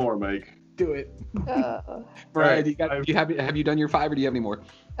one more, Mike. Do it. Mariah, have you done your 5, or do you have any more?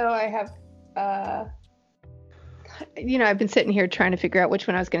 Oh, I have. You know, I've been sitting here trying to figure out which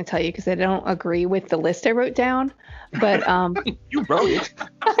one I was going to tell you, because I don't agree with the list I wrote down. But you wrote it.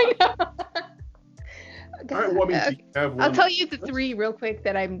 I know. All right, well, I'll tell you the 3 real quick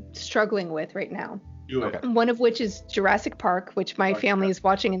that I'm struggling with right now. Okay. One of which is Jurassic Park, which my family is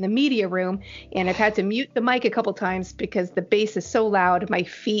watching in the media room, and I've had to mute the mic a couple times because the bass is so loud. My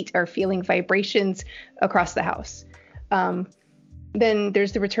feet are feeling vibrations across the house. Then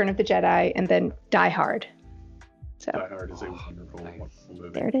there's The Return of the Jedi, and then Die Hard. So Die Hard is a wonderful movie.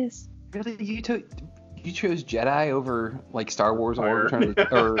 There it is. Really, you chose Jedi over, like, Star Wars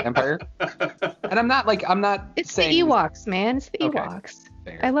or Empire? And I'm not It's saying... the Ewoks, man. It's the Ewoks.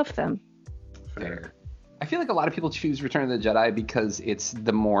 Okay. Fair. I love them. Fair. I feel like a lot of people choose Return of the Jedi because it's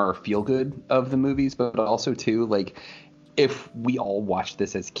the more feel-good of the movies, but also, too, like, if we all watched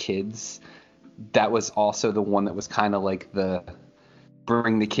this as kids, that was also the one that was kind of like the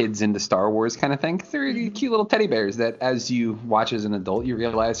bring the kids into Star Wars kind of thing. They're cute little teddy bears that, as you watch as an adult, you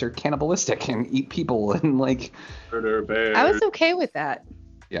realize are cannibalistic and eat people and, like... Murder bears. I was okay with that.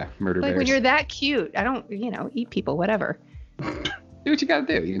 Yeah, murder bears. Like, when you're that cute, I don't, eat people, whatever. Do what you gotta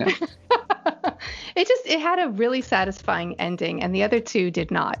do, you know? It had a really satisfying ending, and the other 2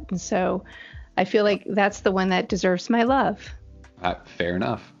 did not. And so I feel like that's the one that deserves my love. Fair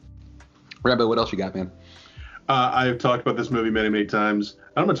enough. Rambo, what else you got, man? I've talked about this movie many, many times.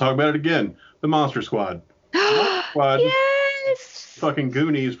 I'm going to talk about it again. The Monster Squad. Monster Squad. Yes! Fucking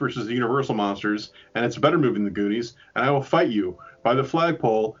Goonies versus the Universal Monsters, and it's a better movie than the Goonies, and I will fight you by the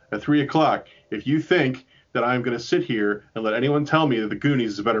flagpole at 3 o'clock if you think that I'm going to sit here and let anyone tell me that the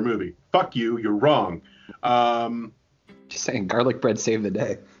Goonies is a better movie. Fuck you, you're wrong. Just saying, garlic bread saved the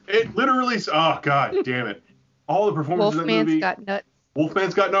day. It literally, oh god damn it. All the performances in that movie. Wolfman's got nuts.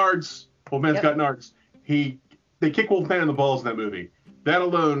 Wolfman's got nards. Got nards. They kick Wolfman in the balls in that movie. That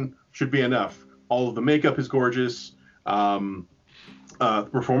alone should be enough. All of the makeup is gorgeous. The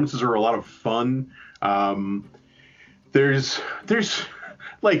performances are a lot of fun. There's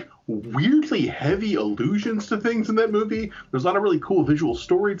like weirdly heavy allusions to things in that movie. There's a lot of really cool visual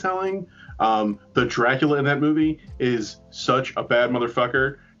storytelling. The Dracula in that movie is such a bad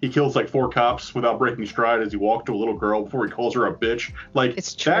motherfucker. He kills like 4 cops without breaking stride as he walks to a little girl before he calls her a bitch. Like,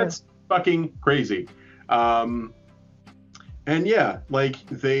 that's fucking crazy. And yeah, like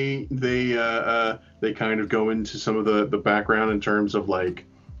they kind of go into some of the background in terms of like,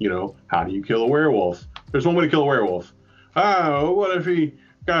 you know, how do you kill a werewolf? There's one way to kill a werewolf. Oh, what if he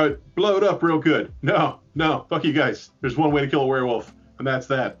got blowed up real good? No, fuck you guys. There's one way to kill a werewolf, and that's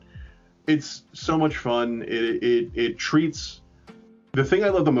that. It's so much fun. It treats. The thing I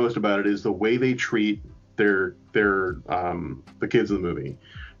love the most about it is the way they treat the kids in the movie.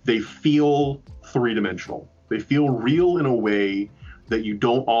 They feel 3-dimensional. They feel real in a way that you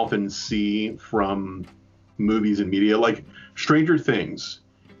don't often see from movies and media. Like Stranger Things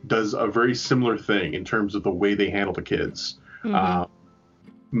does a very similar thing in terms of the way they handle the kids.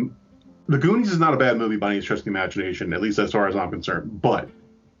 Mm-hmm. The Goonies is not a bad movie by any stretch of the imagination, at least as far as I'm concerned, but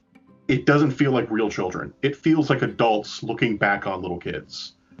it doesn't feel like real children. It feels like adults looking back on little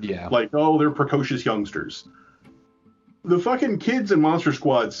kids. Yeah. Like, oh, they're precocious youngsters. The fucking kids in Monster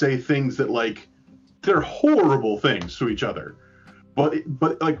Squad say things that, like, they're horrible things to each other.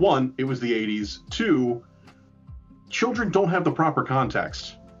 But like, 1, it was the 80s. 2, children don't have the proper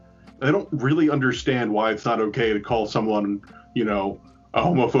context. They don't really understand why it's not okay to call someone, you know, a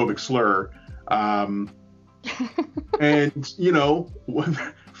homophobic slur. And, you know,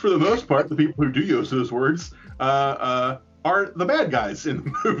 for the most part, the people who do use those words are the bad guys in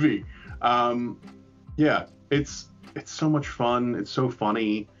the movie. Yeah, it's so much fun. It's so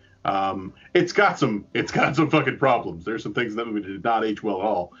funny. It's got some fucking problems. There's some things in that movie that did not age well at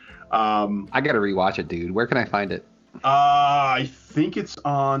all. I gotta rewatch it, dude. Where can I find it? I think it's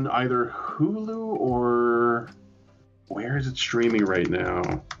on either Hulu or where is it streaming right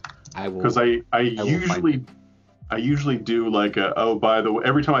now? I will. Because I usually do like by the way,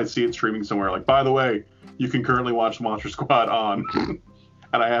 every time I see it streaming somewhere, like, by the way, you can currently watch Monster Squad on,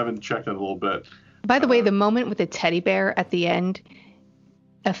 and I haven't checked in a little bit. By the way, the moment with the teddy bear at the end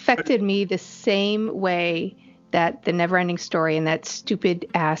affected me the same way that the Neverending Story and that stupid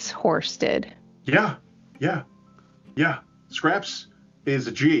ass horse did. Yeah. Scraps is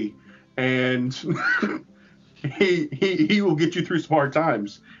a G, and he will get you through some hard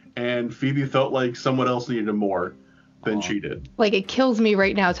times. And Phoebe felt like someone else needed him more than she did. Like, it kills me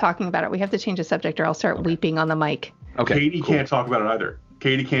right now talking about it. We have to change the subject, or I'll start weeping on the mic. Okay. Katie can't talk about it either.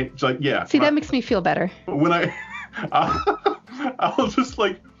 Katie can't. It's like, yeah. See, that makes me feel better. When I'll just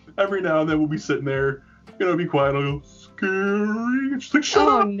like every now and then we'll be sitting there, you know, be quiet. I'll go, scary. And she's like, shut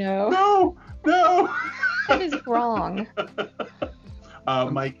up. No. No. That is wrong.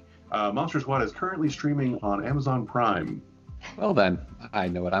 Mike, Monster Squad is currently streaming on Amazon Prime. Well then, I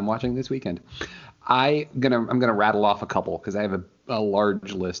know what I'm watching this weekend. I'm gonna rattle off a couple because I have a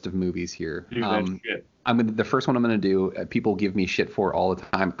large list of movies here. The first one I'm gonna do. People give me shit for all the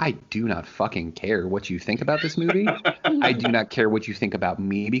time. I do not fucking care what you think about this movie. I do not care what you think about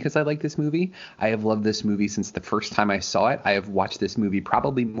me because I like this movie. I have loved this movie since the first time I saw it. I have watched this movie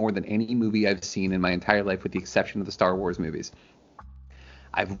probably more than any movie I've seen in my entire life, with the exception of the Star Wars movies.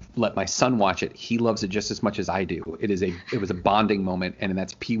 I've let my son watch it. He loves it just as much as I do. It was a bonding moment, and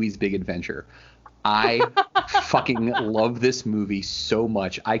that's Pee-wee's Big Adventure. I fucking love this movie so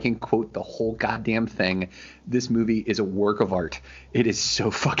much. I can quote the whole goddamn thing. This movie is a work of art. It is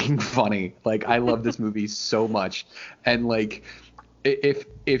so fucking funny. Like, I love this movie so much. And like,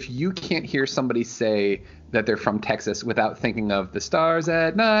 if you can't hear somebody say that they're from Texas without thinking of the stars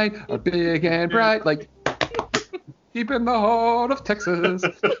at night are big and bright, like, deep in the heart of Texas.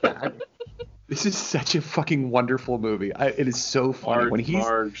 This is such a fucking wonderful movie. It is so funny.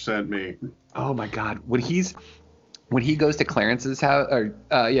 Marge sent me. Oh my god, when he goes to Clarence's house,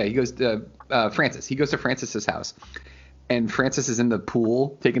 he goes to Francis. He goes to Francis's house, and Francis is in the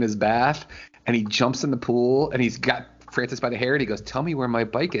pool taking his bath, and he jumps in the pool, and he's got Francis by the hair, and he goes, "Tell me where my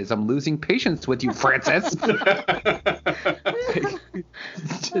bike is. I'm losing patience with you, Francis."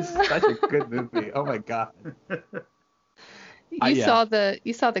 It's just such a good movie. Oh my god. You saw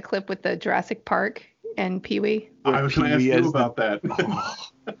the clip with the Jurassic Park and Pee-wee? I was going to ask you about that.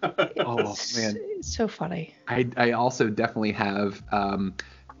 Oh man, it's so funny. I also definitely have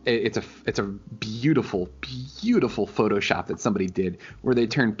it's a beautiful Photoshop that somebody did where they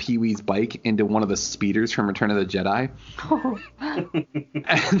turned Pee-wee's bike into one of the speeders from Return of the Jedi. Oh.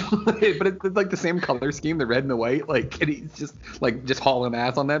 But it's like the same color scheme, the red and the white, like, and he's just hauling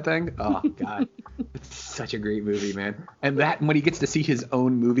ass on that thing. Oh god, it's such a great movie, man. And that when he gets to see his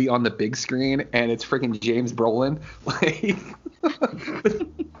own movie on the big screen and it's freaking James Brolin, like,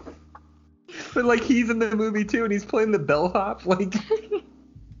 but like he's in the movie too and he's playing the bellhop, like.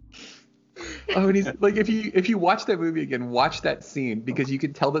 Oh, and he's like, if you watch that movie again, watch that scene because you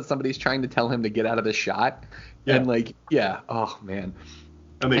can tell that somebody's trying to tell him to get out of the shot, and like, yeah, oh man.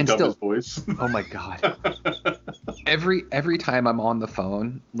 And they dub his voice. Oh my god. Every time I'm on the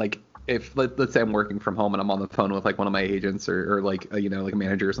phone, like if let's say I'm working from home and I'm on the phone with like one of my agents or like like a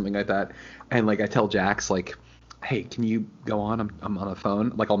manager or something like that, and like I tell Jax like, hey, can you go on? I'm on the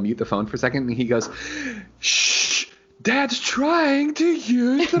phone. Like I'll mute the phone for a second, and he goes, shh, Dad's trying to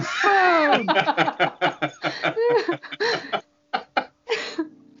use the phone.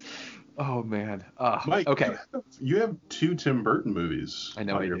 Oh man. Mike, okay. You have 2 Tim Burton movies. I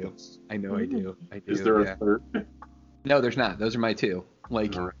know I do. I know I do. Is there a third? No, there's not. Those are my 2.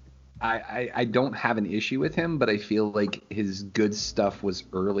 Like, I don't have an issue with him, but I feel like his good stuff was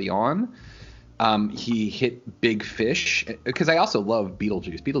early on. He hit Big Fish because I also love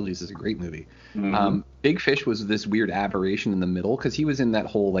Beetlejuice. Beetlejuice is a great movie. Mm-hmm. Big Fish was this weird aberration in the middle because he was in that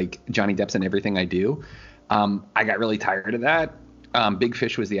whole like Johnny Depp's in Everything I Do. I got really tired of that. Big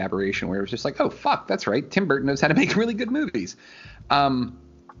Fish was the aberration where it was just like, oh fuck, that's right, Tim Burton knows how to make really good movies. But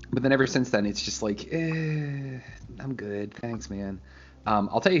then ever since then, it's just like, I'm good, thanks, man.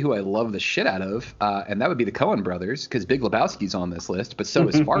 I'll tell you who I love the shit out of, and that would be the Coen brothers, because Big Lebowski's on this list, but so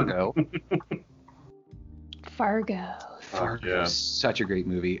is Fargo. Fargo, yeah. Such a great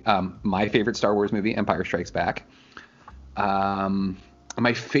movie. My favorite Star Wars movie, Empire Strikes Back.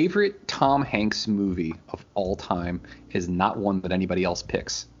 My favorite Tom Hanks movie of all time is not one that anybody else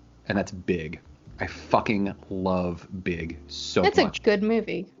picks, and that's Big. I fucking love Big so much. That's a good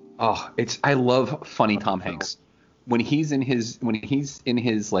movie. Oh, I love funny Tom Hanks. When he's in his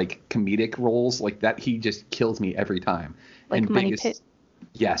like comedic roles like that, he just kills me every time. Like and Money Pit.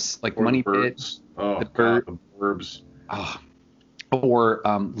 Yes, like or Money Pit. Oh, the Burbs. Oh. Or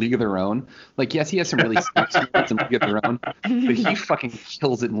League of Their Own. Like, yes, he has some really smart in League of Their Own, but he fucking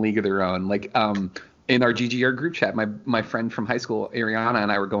kills it in League of Their Own. Like, in our GGR group chat, my friend from high school, Ariana, and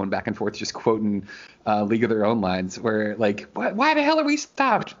I were going back and forth just quoting League of Their Own lines where, like, why the hell are we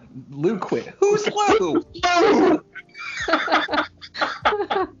stopped? Lou quit. Who's Lou?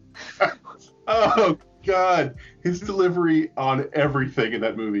 Oh, God. His delivery on everything in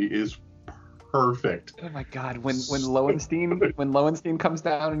that movie is perfect. Oh my God, when Lowenstein comes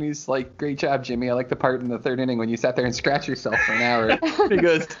down and he's like, "Great job, Jimmy. I like the part in the third inning when you sat there and scratched yourself for an hour."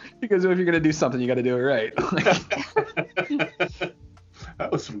 because if you're gonna do something, you got to do it right.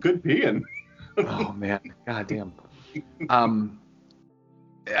 That was some good peeing. Oh man, God damn.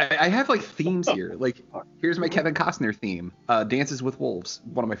 I have like themes here. Like, here's my Kevin Costner theme. Dances with Wolves,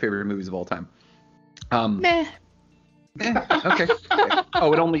 one of my favorite movies of all time. Meh. Okay.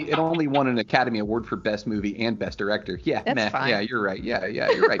 Oh, it only won an Academy Award for Best Movie and Best Director. Yeah, that's meh. Fine. Yeah, you're right. Yeah,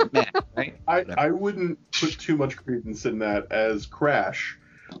 you're right. Meh. Right? I wouldn't put too much credence in that as Crash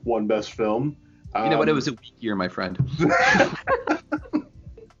won Best Film. You know what? It was a weak year, my friend.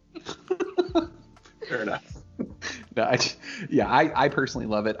 Fair enough. No, I personally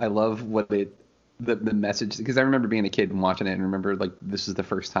love it. I love what the message, because I remember being a kid and watching it and remember like this is the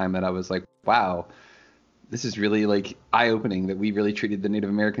first time that I was like, wow, this is really like eye-opening that we really treated the Native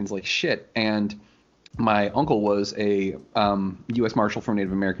Americans like shit. And my uncle was a U.S. Marshal for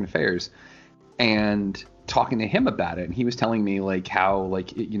Native American Affairs, and talking to him about it, and he was telling me like how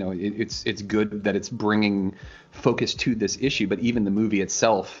like it's good that it's bringing focus to this issue, but even the movie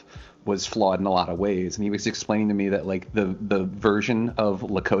itself was flawed in a lot of ways. And he was explaining to me that like the version of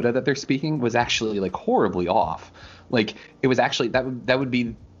Lakota that they're speaking was actually like horribly off. Like it was actually that would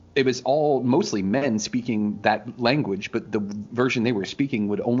be, it was all mostly men speaking that language, but the version they were speaking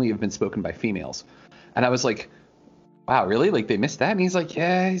would only have been spoken by females. And I was like, wow, really? Like they missed that? And he's like,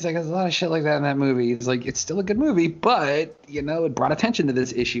 yeah, he's like, there's a lot of shit like that in that movie. He's like, it's still a good movie, but it brought attention to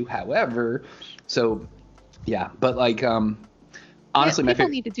this issue. However, so yeah, but like, honestly, people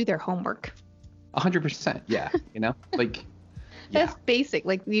need to do their homework. 100%. Yeah. Like, that's basic.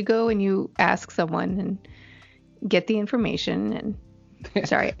 Like you go and you ask someone and get the information and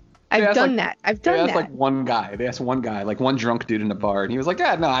sorry, I've done that. I've done that. They asked one guy, like one drunk dude in a bar, and he was like,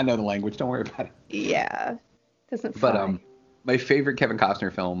 no, I know the language. Don't worry about it. Yeah. Doesn't fly. But my favorite Kevin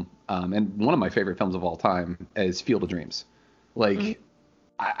Costner film, and one of my favorite films of all time, is Field of Dreams. Like,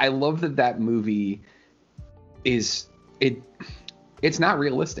 I love that movie is it's not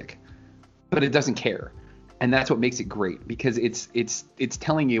realistic, but it doesn't care, and that's what makes it great, because it's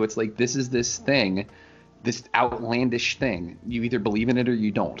telling you, it's like, this is this thing, this outlandish thing. You either believe in it or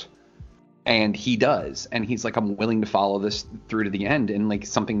you don't. And he does. And he's like, I'm willing to follow this through to the end. And like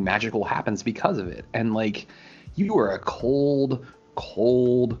something magical happens because of it. And like, you are a cold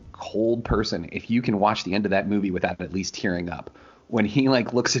person if you can watch the end of that movie without at least tearing up. When he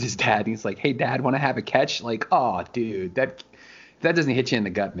like looks at his dad and he's like, hey dad, want to have a catch? Like, oh dude, that doesn't hit you in the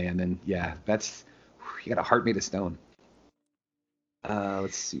gut, man, then yeah, you got a heart made of stone.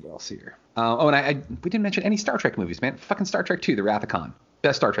 Let's see what else here. And we didn't mention any Star Trek movies, man. Fucking Star Trek 2, The Wrath of Khan.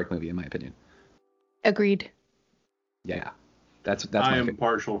 Best Star Trek movie in my opinion. Agreed. Yeah. That's I am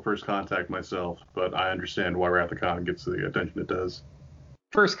partial First Contact myself, but I understand why Wrath of Khan gets the attention it does.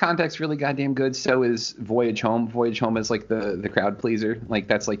 First Contact's really goddamn good. So is Voyage Home. Voyage Home is like the crowd pleaser. Like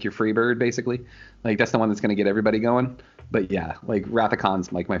that's like your free bird basically. Like that's the one that's gonna get everybody going. But yeah, like Wrath of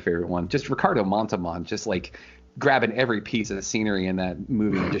Khan's like my favorite one. Just Ricardo Montalban, just like grabbing every piece of the scenery in that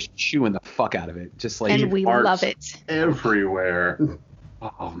movie and just chewing the fuck out of it. Just like and we love it everywhere.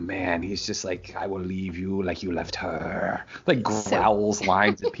 Oh man, he's just like, I will leave you like you left her. Like growls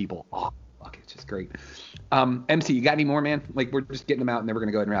lines at people. Oh fuck, it's just great. MC, you got any more, man? Like we're just getting them out and then we're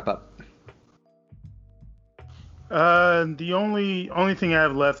gonna go ahead and wrap up. The only thing I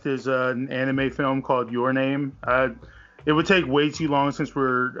have left is an anime film called Your Name. It would take way too long since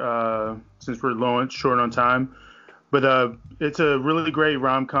we're short on time, but it's a really great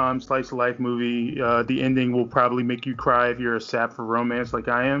rom-com slice of life movie. The ending will probably make you cry if you're a sap for romance like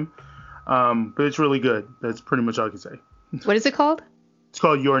I am, but it's really good. That's pretty much all I can say. What is it called? It's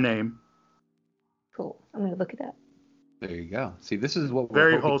called Your Name. Cool. I'm gonna look it up. There you go. See, this is what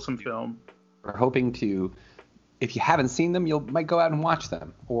very wholesome film. We're hoping to. If you haven't seen them, you might go out and watch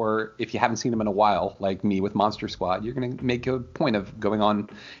them. Or if you haven't seen them in a while, like me with Monster Squad, you're going to make a point of going on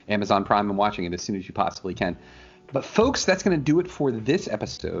Amazon Prime and watching it as soon as you possibly can. But folks, that's going to do it for this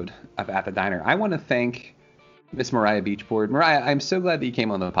episode of At the Diner. I want to thank Miss Mariah Beachboard. Mariah, I'm so glad that you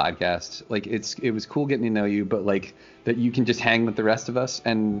came on the podcast. Like it was cool getting to know you, but like that you can just hang with the rest of us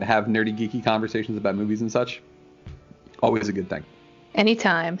and have nerdy, geeky conversations about movies and such. Always a good thing.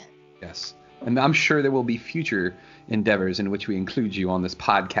 Anytime. Yes. And I'm sure there will be future endeavors in which we include you on this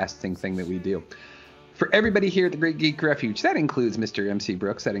podcasting thing that we do. For everybody here at the Great Geek Refuge, that includes Mr. MC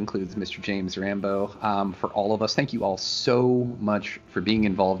Brooks, that includes Mr. James Rambo. For all of us, thank you all so much for being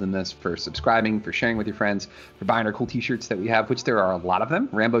involved in this, for subscribing, for sharing with your friends, for buying our cool t-shirts that we have, which there are a lot of them.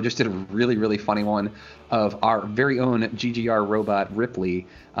 Rambo just did a really, really funny one of our very own GGR robot Ripley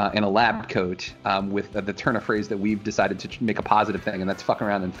in a lab coat with the turn of phrase that we've decided to make a positive thing, and that's fuck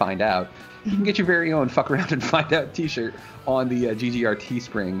around and find out. You can get your very own fuck around and find out t-shirt on the GGR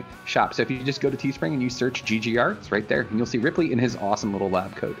Teespring shop. So if you just go to Teespring and you search GGR, it's right there, and you'll see Ripley in his awesome little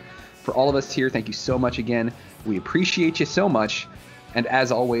lab coat. For all of us here, thank you so much again. We appreciate you so much. And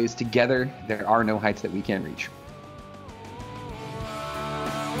as always, together, there are no heights that we can't reach.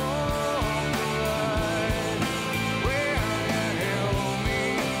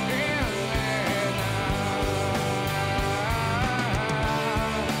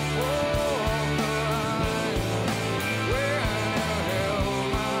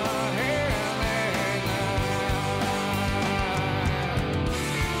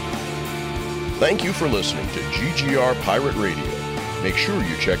 Thank you for listening to GGR Pirate Radio. Make sure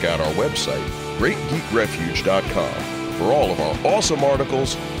you check out our website, GreatGeekRefuge.com, for all of our awesome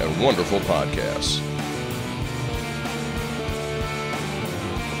articles and wonderful podcasts.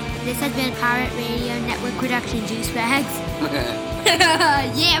 This has been a Pirate Radio Network production, Juice Bags.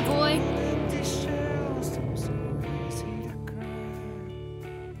 Yeah, boy!